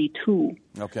 1972.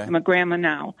 Okay. I'm a grandma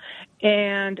now.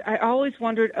 And I always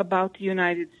wondered about the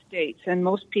United States, and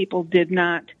most people did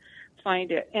not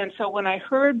find it. And so when I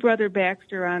heard Brother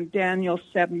Baxter on Daniel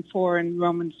 7:4 and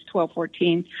Romans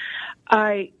 12:14,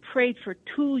 I prayed for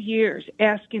 2 years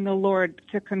asking the Lord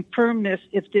to confirm this,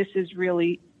 if this is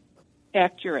really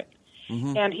accurate.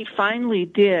 Mm-hmm. And he finally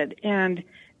did. And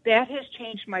that has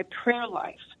changed my prayer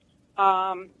life,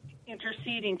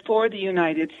 interceding for the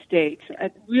United States.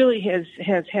 It really has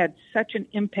had such an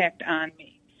impact on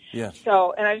me. Yes.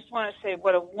 So, and I just want to say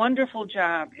what a wonderful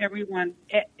job everyone,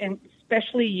 and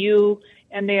especially you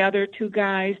and the other two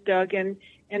guys, Doug and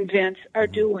Vince, are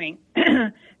doing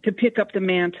to pick up the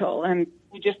mantle. And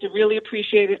we just really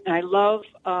appreciate it. And I love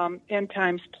End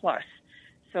Times Plus.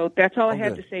 So that's all I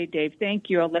had to say, Dave. Thank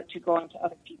you. I'll let you go on to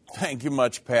other people. Thank you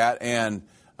much, Pat. And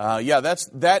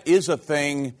that is a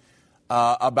thing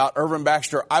about Irvin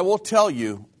Baxter. I will tell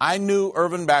you, I knew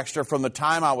Irvin Baxter from the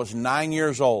time I was 9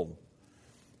 years old.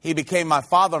 He became my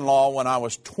father-in-law when I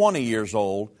was 20 years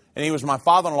old, and he was my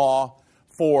father-in-law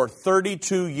for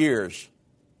 32 years.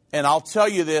 And I'll tell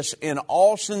you this in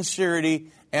all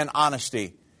sincerity and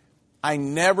honesty. I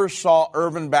never saw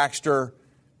Irvin Baxter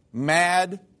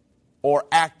mad or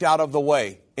act out of the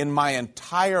way in my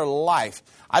entire life.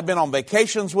 I've been on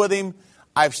vacations with him.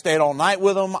 I've stayed all night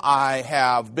with him. I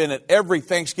have been at every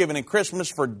Thanksgiving and Christmas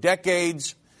for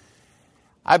decades.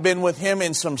 I've been with him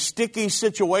in some sticky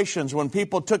situations when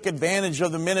people took advantage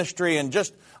of the ministry and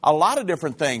just a lot of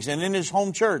different things, and in his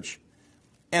home church.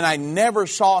 And I never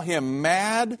saw him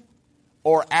mad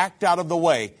or act out of the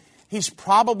way. He's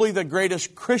probably the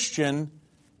greatest Christian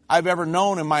I've ever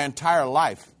known in my entire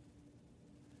life.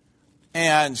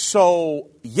 And so,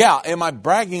 am I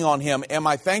bragging on him? Am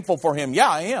I thankful for him? Yeah,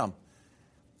 I am.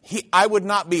 I would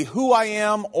not be who I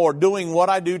am or doing what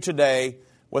I do today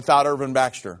without Irvin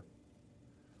Baxter.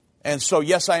 And so,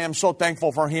 yes, I am so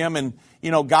thankful for him. And,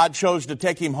 God chose to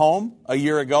take him home a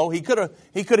year ago. He could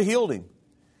have healed him.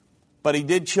 But he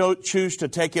did choose to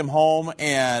take him home.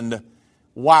 And,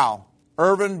 wow,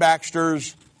 Irvin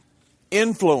Baxter's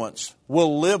influence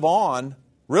will live on,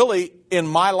 really, in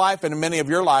my life and in many of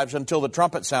your lives until the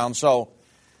trumpet sounds. So,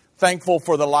 thankful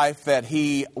for the life that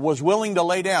he was willing to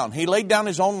lay down. He laid down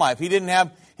his own life. He didn't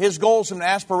have his goals and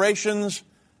aspirations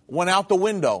went out the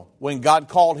window when God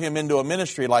called him into a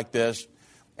ministry like this.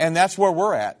 And that's where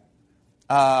we're at.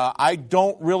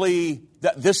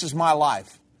 This is my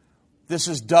life. This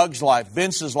is Doug's life,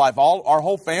 Vince's life, our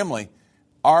whole family.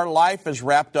 Our life is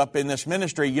wrapped up in this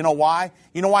ministry. You know why?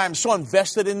 You know why I'm so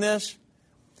invested in this?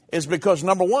 Is because,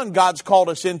 number one, God's called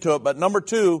us into it. But number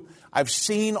two, I've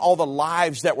seen all the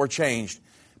lives that were changed.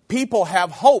 People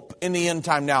have hope in the end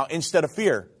time now instead of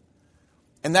fear.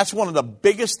 And that's one of the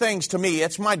biggest things to me.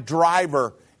 It's my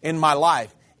driver in my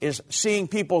life, is seeing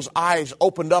people's eyes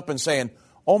opened up and saying,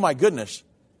 oh my goodness,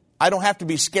 I don't have to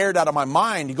be scared out of my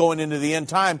mind going into the end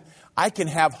time. I can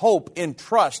have hope and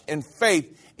trust and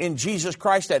faith in Jesus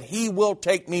Christ that He will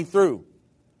take me through.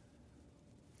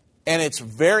 And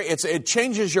it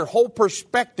changes your whole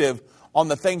perspective on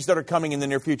the things that are coming in the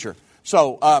near future.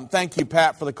 So thank you,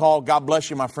 Pat, for the call. God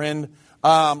bless you, my friend.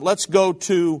 Let's go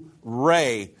to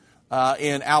Ray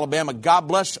in Alabama. God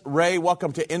bless, Ray.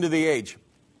 Welcome to End of the Age.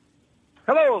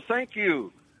 Hello, thank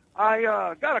you.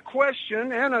 I got a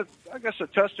question and I guess a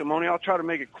testimony. I'll try to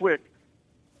make it quick.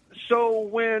 So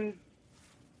when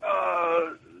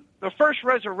the first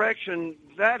resurrection,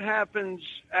 that happens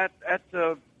at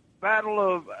the Battle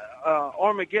of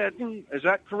Armageddon, is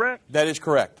that correct? That is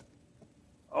correct.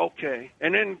 Okay.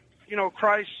 And then,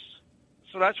 Christ,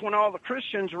 so that's when all the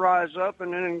Christians rise up,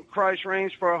 and then Christ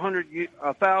reigns for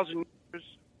 1,000 years.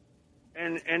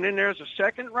 And then there's a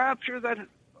second rapture,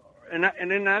 and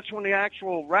then that's when the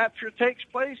actual rapture takes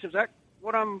place? Is that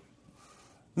what I'm...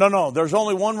 No, there's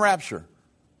only one rapture.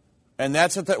 And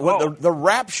that's the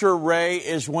rapture, Ray,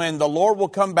 is when the Lord will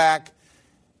come back,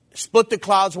 split the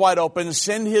clouds wide open,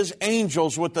 send His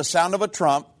angels with the sound of a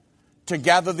trump to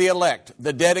gather the elect.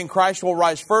 The dead in Christ will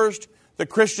rise first. The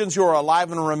Christians who are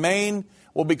alive and remain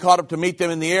will be caught up to meet them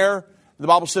in the air. The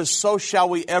Bible says, so shall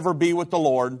we ever be with the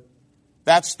Lord.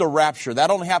 That's the rapture.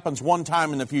 That only happens one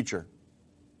time in the future.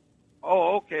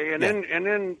 Oh, okay. And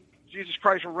then Jesus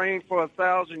Christ will reign for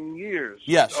 1,000 years.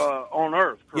 Yes. On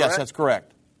earth, correct? Yes, that's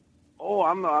correct. Oh,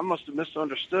 I must have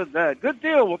misunderstood that. Good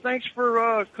deal. Well, thanks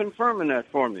for confirming that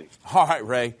for me. All right,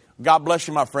 Ray. God bless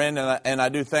you, my friend, and I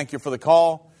do thank you for the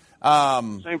call.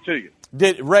 Same to you.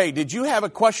 Ray, did you have a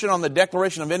question on the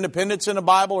Declaration of Independence in the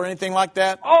Bible or anything like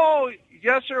that? Oh,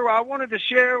 yes, sir. I wanted to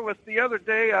share with the other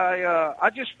day.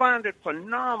 I just find it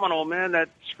phenomenal, man, that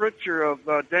scripture of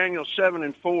Daniel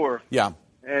 7:4. Yeah.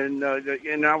 And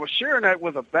I was sharing that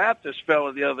with a Baptist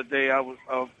fellow the other day.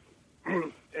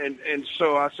 And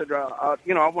so I said, I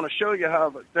want to show you how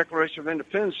the Declaration of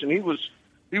Independence, and he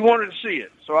wanted to see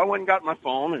it. So I went and got my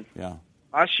phone, and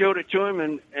I showed it to him,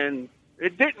 and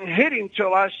it didn't hit him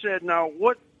till I said, now,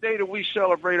 what day do we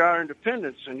celebrate our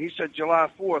independence? And he said,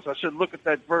 July 4th. I said, look at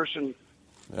that verse and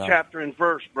chapter and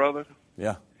verse, brother.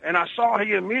 Yeah. And I saw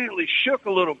he immediately shook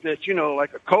a little bit,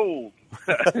 like a cold.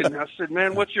 And I said,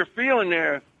 man, what you're feeling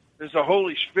there is the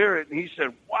Holy Spirit. And he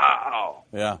said, wow.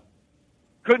 Yeah.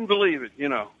 Couldn't believe it,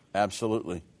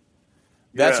 Absolutely.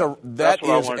 That's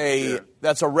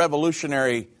a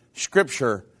revolutionary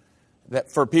scripture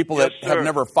that for people that have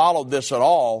never followed this at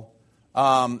all.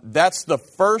 That's the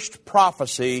first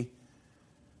prophecy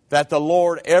that the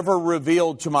Lord ever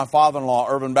revealed to my father-in-law,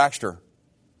 Irvin Baxter.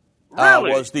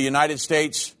 Really? Was the United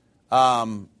States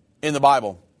in the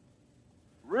Bible.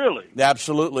 Really?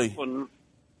 Absolutely. Well,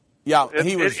 yeah,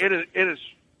 he was. It is.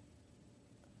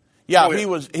 Yeah, he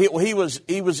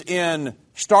was in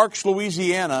Starks,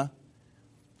 Louisiana,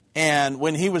 and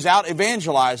when he was out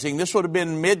evangelizing, this would have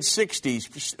been mid-'60s,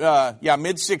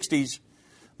 mid-'60s,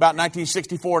 about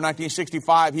 1964,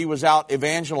 1965, he was out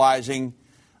evangelizing,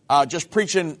 just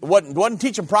preaching, wasn't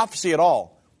teaching prophecy at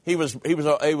all. He was an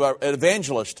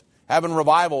evangelist, having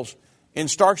revivals in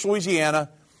Starks, Louisiana,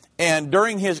 and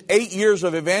during his 8 years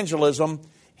of evangelism,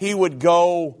 he would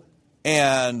go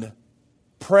and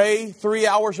pray 3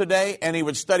 hours a day, and he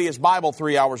would study his Bible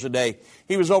 3 hours a day.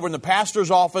 He was over in the pastor's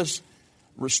office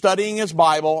studying his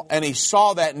Bible, and he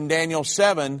saw that in Daniel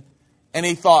 7, and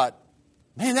he thought,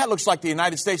 man, that looks like the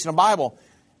United States in the Bible.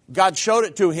 God showed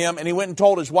it to him, and he went and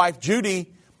told his wife,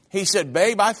 Judy. He said,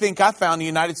 babe, I think I found the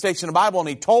United States in the Bible, and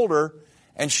he told her,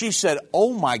 and she said,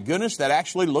 oh my goodness, that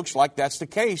actually looks like that's the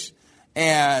case.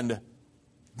 And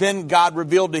then God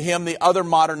revealed to him the other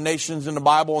modern nations in the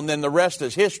Bible, and then the rest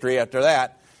is history after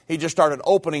that. He just started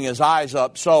opening his eyes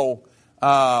up. So,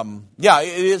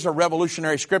 it is a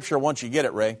revolutionary scripture once you get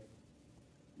it, Ray.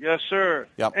 Yes, sir.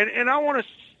 Yep. And I want to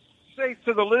say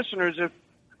to the listeners, if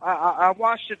I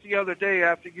watched it the other day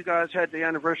after you guys had the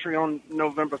anniversary on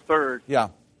November 3rd. Yeah.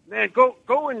 Man,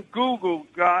 go and Google,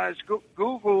 guys.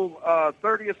 Google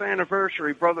 30th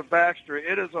anniversary, Brother Baxter.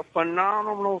 It is a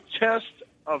phenomenal test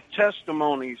of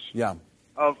testimonies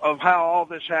of how all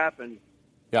this happened.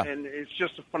 Yeah. And it's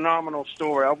just a phenomenal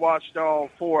story. I watched all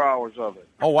 4 hours of it.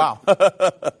 Oh, wow.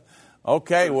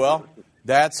 Okay, well,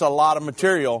 that's a lot of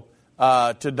material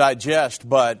to digest.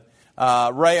 But,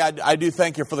 Ray, I do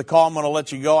thank you for the call. I'm going to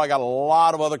let you go. I got a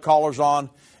lot of other callers on.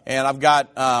 And I've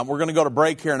got, we're going to go to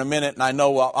break here in a minute, and I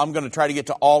know I'm going to try to get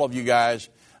to all of you guys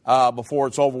before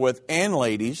it's over with, and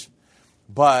ladies.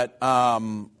 But,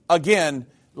 again,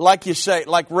 like you say,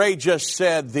 like Ray just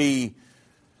said, the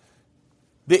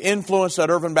influence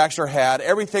that Irvin Baxter had,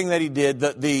 everything that he did,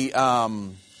 the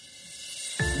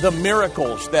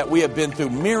miracles that we have been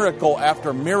through, miracle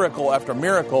after miracle after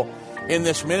miracle in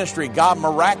this ministry, God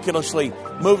miraculously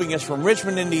moving us from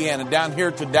Richmond, Indiana, down here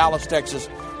to Dallas, Texas,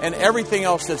 and everything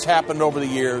else that's happened over the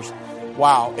years.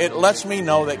 Wow, it lets me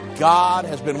know that God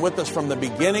has been with us from the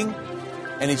beginning,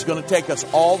 and He's going to take us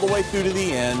all the way through to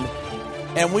the end.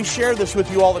 And we share this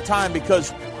with you all the time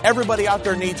because everybody out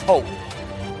there needs hope.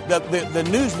 The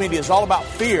news media is all about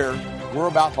fear. We're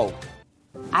about hope.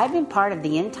 I've been part of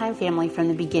the End Time family from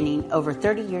the beginning over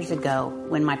 30 years ago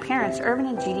when my parents, Irvin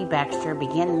and Judy Baxter,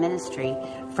 began ministry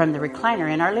from the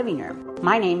recliner in our living room.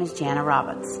 My name is Jana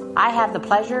Robbins. I have the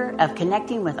pleasure of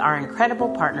connecting with our incredible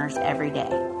partners every day.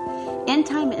 End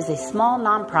Time is a small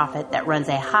nonprofit that runs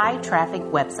a high-traffic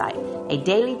website, a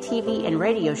daily TV and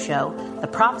radio show, the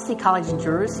Prophecy College in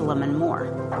Jerusalem, and more.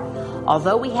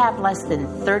 Although we have less than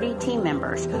 30 team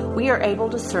members, we are able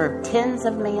to serve tens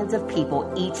of millions of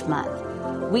people each month.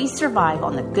 We survive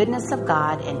on the goodness of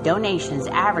God and donations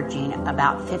averaging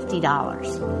about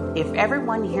 $50. If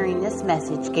everyone hearing this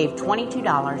message gave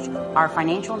 $22, our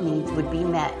financial needs would be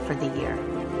met for the year.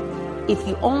 If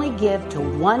you only give to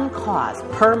one cause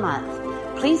per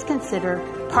month, please consider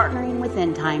partnering with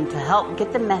End Time to help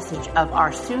get the message of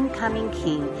our soon-coming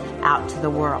King out to the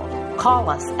world. Call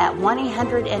us at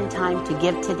 1-800-END-TIME to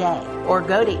give today, or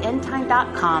go to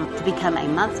endtime.com to become a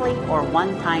monthly or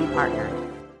one-time partner.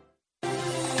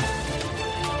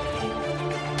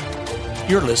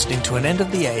 You're listening to an End of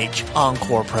the Age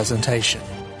Encore presentation.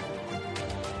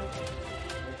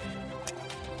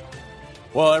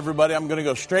 Well, everybody, I'm going to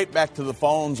go straight back to the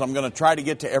phones. I'm going to try to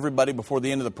get to everybody before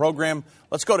the end of the program.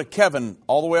 Let's go to Kevin,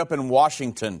 all the way up in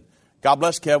Washington. God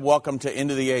bless, Kev. Welcome to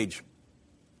End of the Age.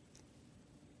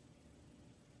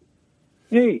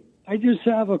 Hey, I just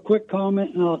have a quick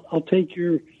comment, and I'll take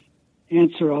your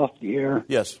answer off the air.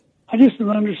 Yes. I just don't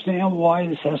understand why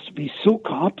this has to be so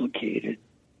complicated.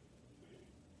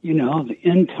 the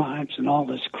end times and all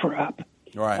this crap.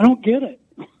 Right. I don't get it.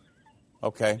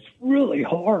 Okay. It's really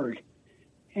hard.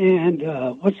 And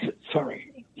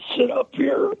sorry, sit up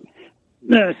here.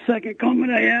 The second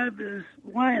comment I have is,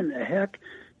 why in the heck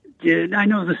I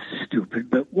know this is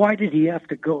stupid, but why did he have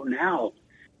to go now?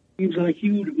 Seems like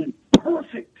he would have been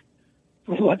perfect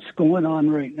for what's going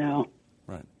on right now.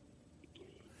 Right.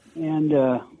 And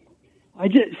I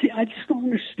just don't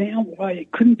understand why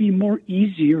it couldn't be more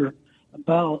easier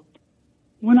about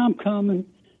when I'm coming,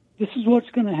 this is what's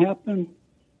going to happen,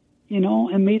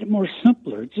 and made it more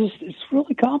simpler. It's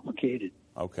really complicated.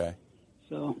 Okay.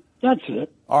 So that's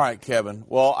it. All right, Kevin.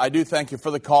 Well, I do thank you for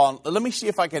the call. Let me see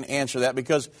if I can answer that,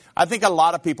 because I think a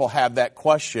lot of people have that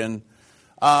question.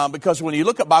 Because when you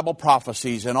look at Bible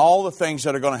prophecies and all the things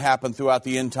that are going to happen throughout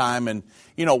the end time, and,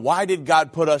 why did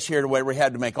God put us here to where we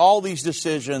had to make all these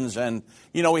decisions, and,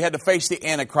 we had to face the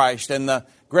Antichrist and the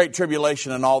Great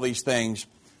Tribulation and all these things.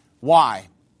 Why?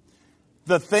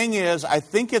 The thing is, I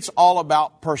think it's all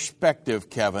about perspective,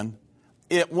 Kevin.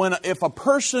 If a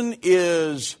person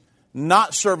is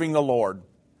not serving the Lord,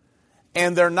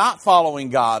 and they're not following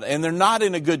God, and they're not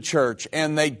in a good church,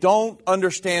 and they don't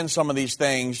understand some of these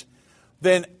things,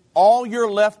 then all you're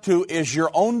left to is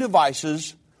your own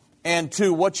devices and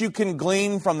to what you can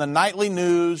glean from the nightly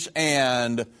news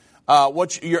and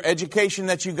your education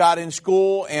that you got in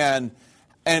school and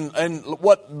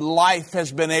what life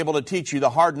has been able to teach you, the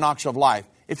hard knocks of life.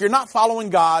 If you're not following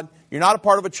God, you're not a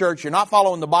part of a church, you're not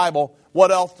following the Bible,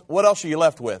 what else are you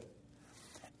left with?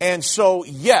 And so,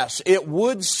 yes, it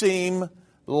would seem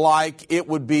like it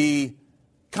would be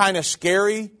kind of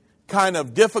scary, kind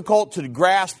of difficult to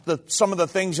grasp some of the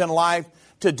things in life,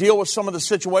 to deal with some of the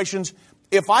situations.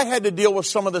 If I had to deal with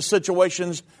some of the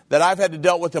situations that I've had to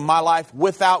deal with in my life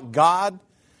without God,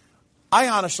 I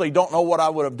honestly don't know what I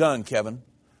would have done, Kevin.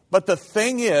 But the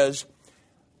thing is,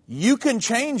 you can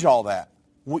change all that.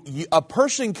 A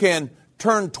person can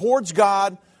turn towards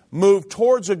God, move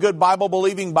towards a good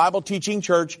Bible-believing, Bible-teaching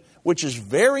church, which is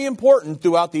very important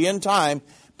throughout the end time.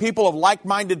 People of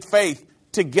like-minded faith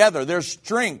together. There's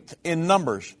strength in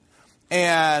numbers.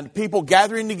 And people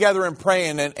gathering together and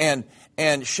praying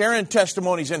and sharing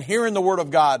testimonies and hearing the Word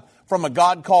of God from a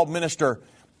God-called minister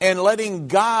and letting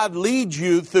God lead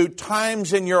you through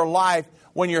times in your life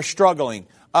when you're struggling.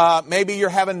 Maybe you're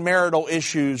having marital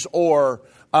issues, or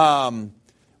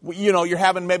you're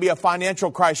having maybe a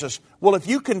financial crisis. Well, if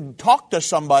you can talk to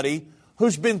somebody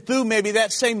who's been through maybe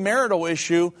that same marital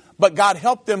issue, but God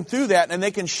helped them through that, and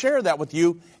they can share that with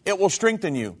you, it will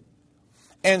strengthen you.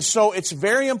 And so it's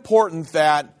very important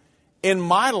that in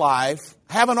my life,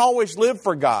 haven't always lived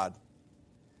for God.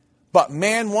 But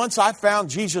man, once I found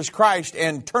Jesus Christ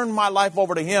and turned my life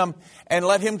over to Him and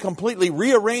let Him completely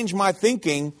rearrange my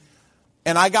thinking,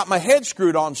 and I got my head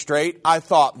screwed on straight, I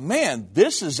thought, man,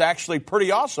 this is actually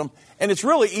pretty awesome. And it's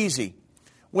really easy.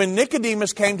 When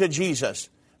Nicodemus came to Jesus,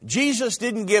 Jesus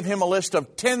didn't give him a list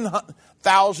of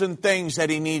 10,000 things that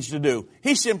he needs to do.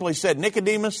 He simply said,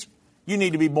 Nicodemus, you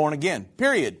need to be born again.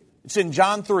 Period. It's in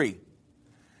John 3.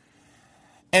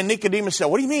 And Nicodemus said,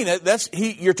 what do you mean?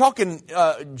 You're talking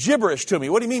gibberish to me.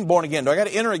 What do you mean born again? Do I got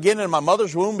to enter again in my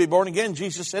mother's womb, be born again?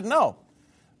 Jesus said, no.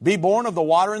 Be born of the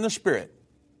water and the Spirit.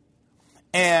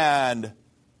 And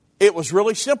it was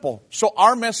really simple. So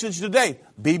our message today,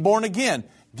 be born again.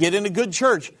 Get in a good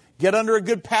church. Get under a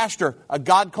good pastor, a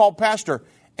God-called pastor.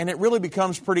 And it really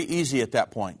becomes pretty easy at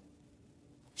that point.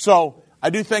 So I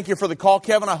do thank you for the call,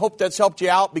 Kevin. I hope that's helped you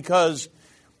out, because,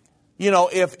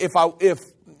 if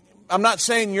I'm not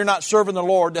saying you're not serving the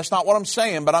Lord. That's not what I'm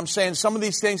saying. But I'm saying some of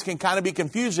these things can kind of be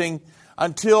confusing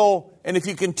and if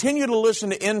you continue to listen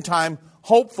to End Time,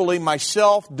 hopefully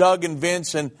myself, Doug, and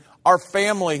Vince, and our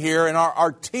family here and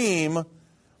our team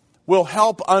will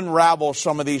help unravel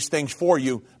some of these things for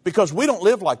you, because we don't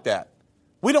live like that.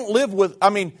 We don't live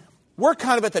we're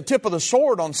kind of at the tip of the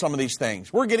sword on some of these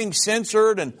things. We're getting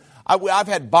censored, and I've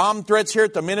had bomb threats here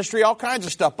at the ministry, all kinds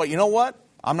of stuff. But you know what?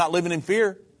 I'm not living in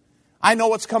fear. I know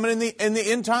what's coming in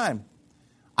the end time.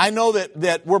 I know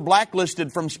that we're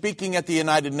blacklisted from speaking at the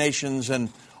United Nations and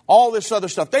all this other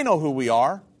stuff. They know who we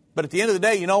are. But at the end of the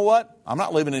day, you know what? I'm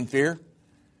not living in fear.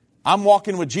 I'm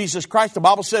walking with Jesus Christ. The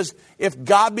Bible says, if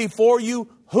God be for you,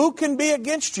 who can be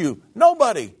against you?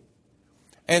 Nobody.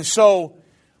 And so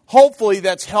hopefully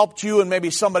that's helped you and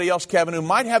maybe somebody else, Kevin, who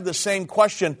might have the same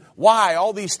question. Why?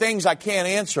 All these things I can't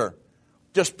answer.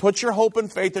 Just put your hope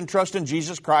and faith and trust in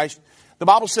Jesus Christ. The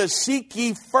Bible says, seek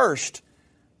ye first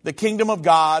the kingdom of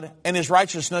God and His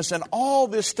righteousness, and all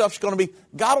this stuff's going to be,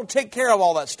 God will take care of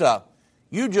all that stuff.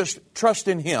 You just trust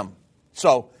in Him.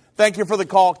 So thank you for the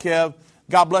call, Kev.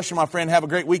 God bless you, my friend. Have a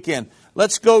great weekend.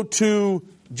 Let's go to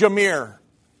Jameer.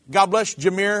 God bless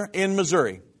Jameer in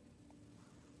Missouri.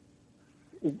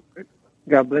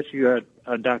 God bless you,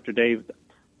 Dr. Dave.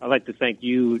 I'd like to thank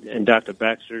you and Dr.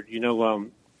 Baxter. Hello?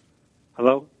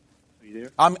 Are you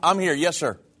there? I'm here. Yes,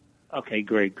 sir. Okay,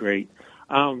 great.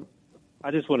 I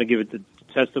just want to give it the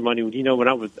testimony. When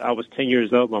I was 10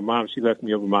 years old, my mom, she left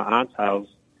me over my aunt's house,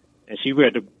 and she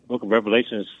read the book of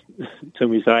Revelations to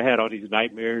me, so I had all these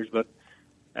nightmares. But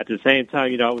at the same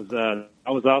time, I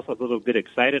was also a little bit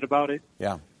excited about it.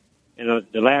 Yeah. And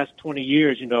the last 20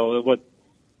 years,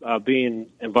 being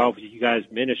involved with you guys'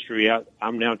 ministry,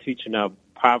 I'm now teaching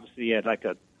prophecy at like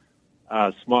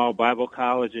a small Bible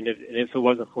college, and if it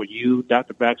wasn't for you,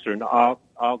 Dr. Baxter, and all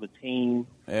the team,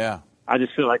 I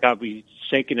just feel like I'll be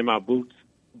shaking in my boots,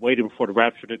 waiting for the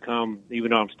rapture to come.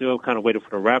 Even though I'm still kind of waiting for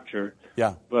the rapture,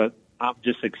 but I'm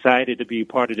just excited to be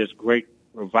part of this great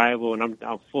revival, and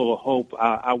I'm full of hope.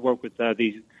 I work with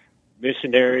these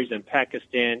missionaries in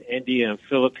Pakistan, India, and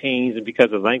Philippines, and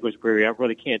because of language barrier, I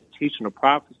really can't teach them the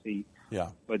prophecy. Yeah.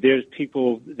 But there's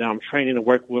people that I'm training to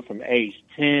work with from age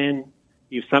 10,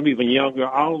 some even younger,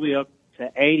 all the way up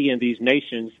to 80 in these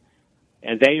nations,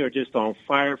 and they are just on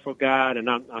fire for God, and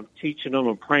I'm teaching them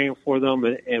and praying for them,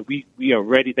 and we are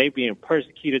ready. They being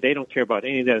persecuted. They don't care about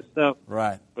any of that stuff.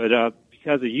 Right. But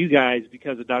because of you guys,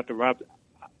 because of Dr. Rob,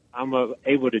 I'm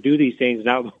able to do these things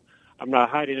now. I'm not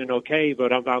hiding it, okay,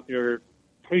 but I'm out there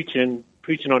preaching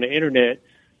on the internet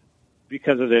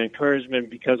because of the encouragement,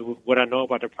 because of what I know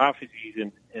about the prophecies,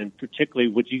 and particularly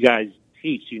what you guys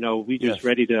teach. We just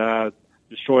ready to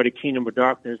destroy the kingdom of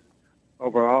darkness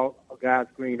over all of God's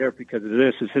green earth because of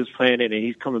this is His planet, and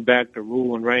He's coming back to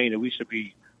rule and reign, and we should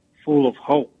be full of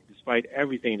hope despite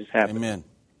everything that's happening.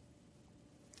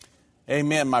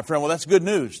 Amen, my friend. Well, that's good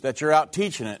news that you're out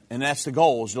teaching it, and that's the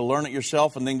goal, is to learn it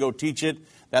yourself and then go teach it.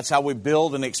 That's how we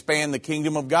build and expand the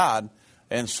kingdom of God.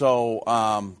 And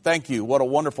so, thank you. What a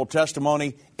wonderful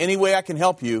testimony. Any way I can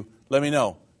help you, let me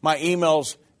know. My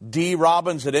email's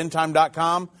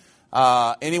drobbins@endtime.com.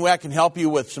 Any way I can help you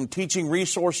with some teaching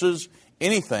resources,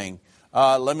 anything,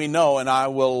 let me know, and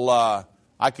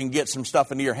I can get some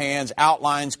stuff into your hands,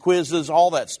 outlines, quizzes,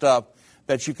 all that stuff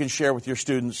that you can share with your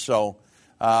students. So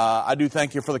I do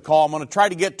thank you for the call. I'm going to try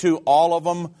to get to all of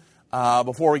them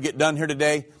before we get done here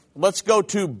today. Let's go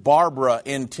to Barbara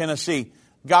in Tennessee.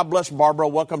 God bless Barbara.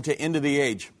 Welcome to End of the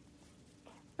Age.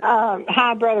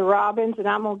 Hi, Brother Robbins, and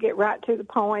I'm going to get right to the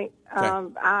point. Okay.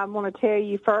 I want to tell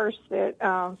you first that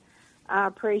I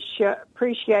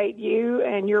appreciate you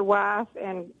and your wife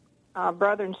and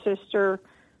brother and sister,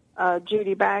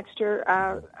 Judy Baxter.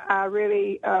 I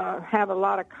really have a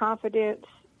lot of confidence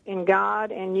in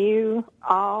God and you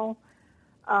all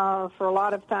for a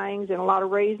lot of things and a lot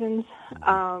of reasons.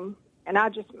 And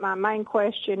my main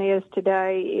question is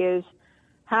today is,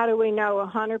 how do we know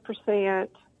 100%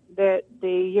 that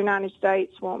the United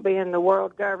States won't be in the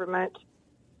world government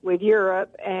with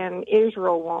Europe and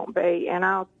Israel won't be? And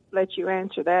I'll let you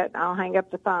answer that. I'll hang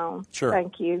up the phone. Sure.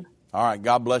 Thank you. All right.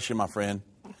 God bless you, my friend.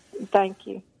 Thank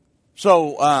you.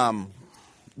 So,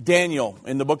 Daniel,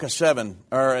 in the book of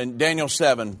in Daniel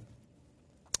 7,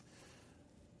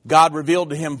 God revealed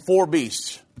to him 4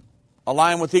 beasts: a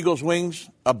lion with eagle's wings,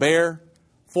 a bear,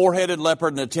 4-headed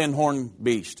leopard, and a 10-horned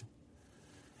beast.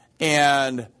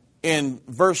 And in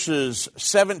verses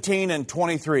 17 and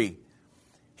 23,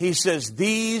 he says,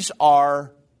 these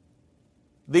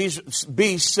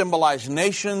beasts symbolize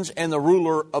nations and the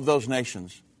ruler of those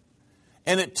nations.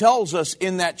 And it tells us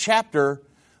in that chapter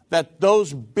that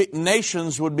those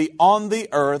nations would be on the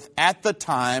earth at the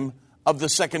time of the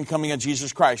second coming of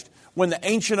Jesus Christ, when the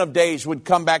Ancient of Days would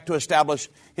come back to establish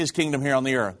His kingdom here on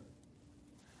the earth.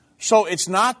 So it's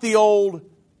not the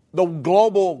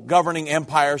global governing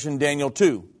empires in Daniel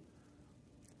 2.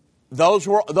 Those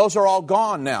are all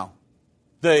gone now.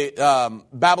 The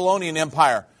Babylonian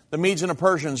Empire, the Medes and the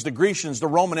Persians, the Grecians, the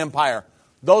Roman Empire,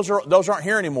 those aren't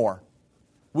here anymore.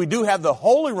 We do have the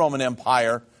Holy Roman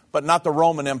Empire, but not the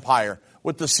Roman Empire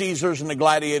with the Caesars and the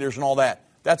gladiators and all that.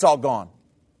 That's all gone.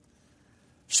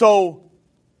 So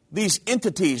these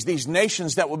entities, these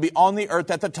nations that would be on the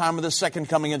earth at the time of the second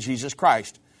coming of Jesus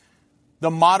Christ, the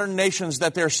modern nations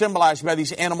that they're symbolized by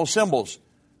these animal symbols,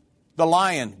 the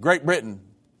lion, Great Britain.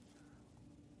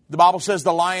 The Bible says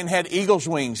the lion had eagle's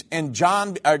wings, and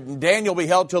Daniel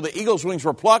beheld till the eagle's wings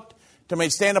were plucked to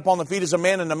make stand upon the feet as a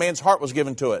man, and the man's heart was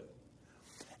given to it.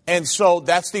 And so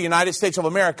that's the United States of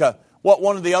America. What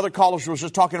one of the other callers was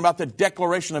just talking about, the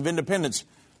Declaration of Independence.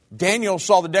 Daniel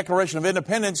saw the Declaration of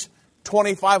Independence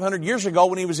 2,500 years ago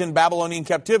when he was in Babylonian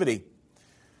captivity.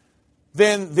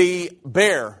 Then the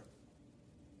bear,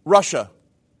 Russia.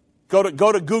 Go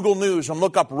to Google News and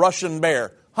look up Russian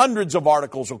bear. Hundreds of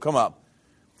articles will come up.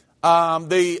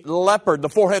 The leopard, the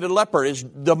four-headed leopard, is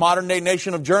the modern-day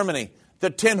nation of Germany. The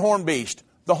ten-horn beast,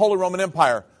 the Holy Roman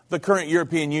Empire, the current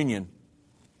European Union.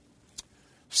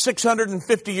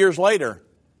 650 years later,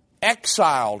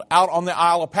 exiled out on the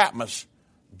Isle of Patmos,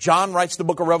 John writes the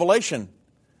book of Revelation.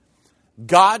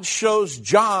 God shows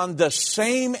John the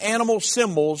same animal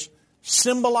symbols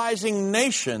symbolizing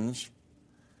nations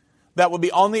that would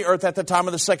be on the earth at the time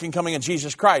of the second coming of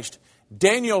Jesus Christ.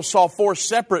 Daniel saw 4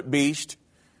 separate beasts.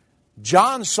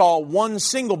 John saw one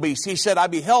single beast. He said, I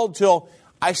beheld till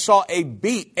I saw a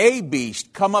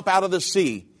beast come up out of the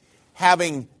sea,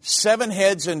 having 7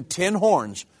 heads and 10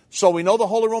 horns. So we know the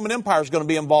Holy Roman Empire is going to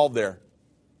be involved there.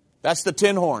 That's the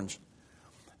 10 horns.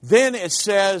 Then it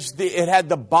says it had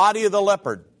the body of the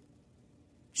leopard.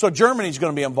 So Germany's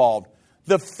going to be involved.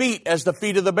 The feet as the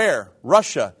feet of the bear.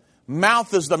 Russia.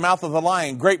 Mouth is the mouth of the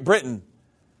lion. Great Britain.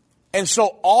 And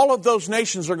so all of those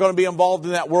nations are going to be involved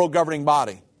in that world governing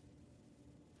body.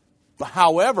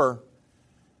 However,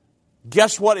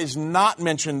 guess what is not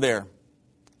mentioned there?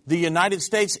 The United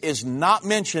States is not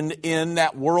mentioned in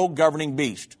that world governing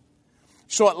beast.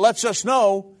 So it lets us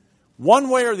know, one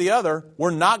way or the other,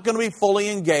 we're not going to be fully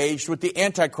engaged with the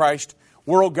Antichrist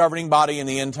world governing body in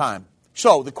the end time.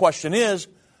 So the question is,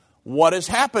 what has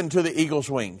happened to the eagle's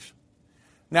wings?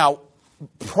 Now,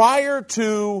 prior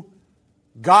to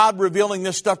God revealing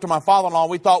this stuff to my father-in-law,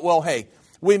 we thought, well, hey,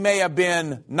 we may have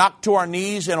been knocked to our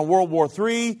knees in a World War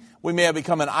III. We may have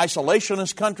become an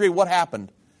isolationist country. What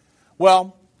happened?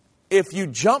 Well, if you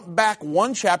jump back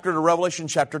one chapter to Revelation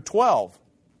chapter 12,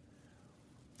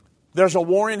 there's a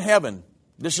war in heaven.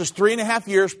 This is 3.5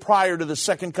 years prior to the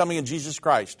second coming of Jesus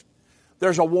Christ.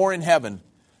 There's a war in heaven.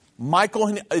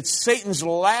 It's Satan's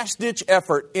last-ditch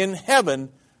effort in heaven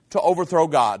to overthrow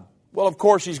God. Well, of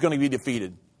course, he's going to be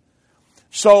defeated.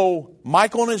 So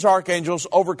Michael and his archangels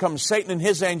overcome Satan and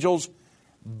his angels,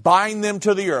 bind them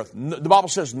to the earth. The Bible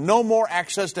says no more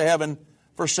access to heaven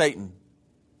for Satan.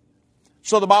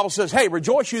 So the Bible says, hey,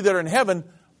 rejoice you that are in heaven,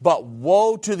 but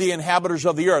woe to the inhabitants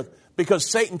of the earth, because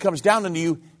Satan comes down unto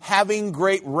you having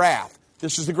great wrath.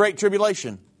 This is the great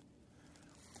tribulation.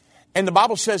 And the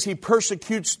Bible says he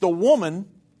persecutes the woman,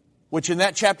 which in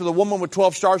that chapter, the woman with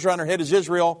 12 stars around her head is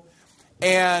Israel,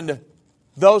 and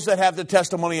those that have the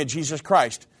testimony of Jesus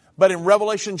Christ. But in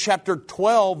Revelation chapter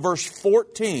 12, verse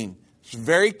 14, it's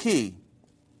very key.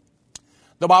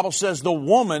 The Bible says the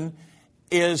woman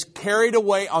is carried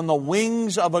away on the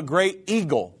wings of a great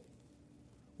eagle,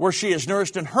 where she is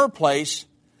nourished in her place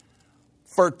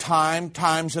for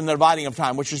times, and the dividing of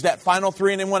time, which is that final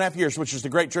 3.5 years, which is the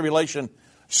Great Tribulation.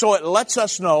 So it lets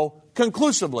us know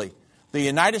conclusively, the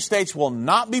United States will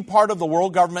not be part of the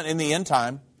world government in the end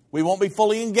time. We won't be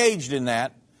fully engaged in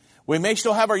that. We may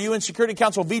still have our UN Security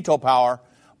Council veto power,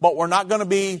 but we're not going to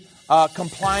be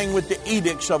complying with the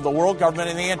edicts of the world government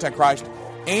and the Antichrist,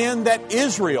 and that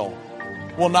Israel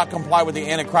will not comply with the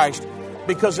Antichrist,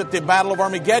 because at the Battle of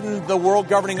Armageddon, the world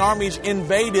governing armies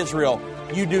invade Israel.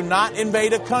 You do not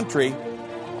invade a country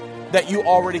that you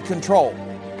already control.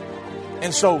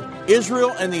 And so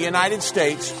Israel and the United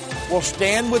States will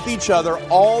stand with each other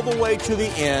all the way to the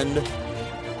end.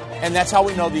 And that's how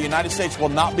we know the United States will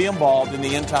not be involved in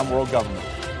the end-time world government.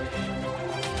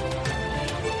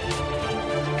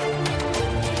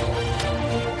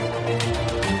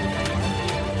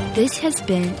 This has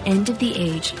been End of the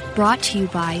Age, brought to you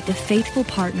by the faithful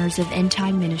partners of End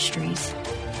Time Ministries.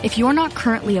 If you're not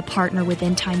currently a partner with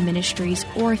End Time Ministries,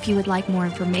 or if you would like more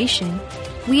information,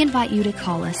 we invite you to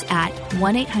call us at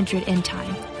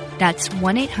 1-800-END-TIME. That's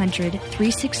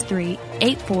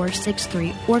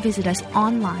 1-800-363-8463, or visit us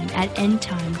online at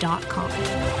endtime.com.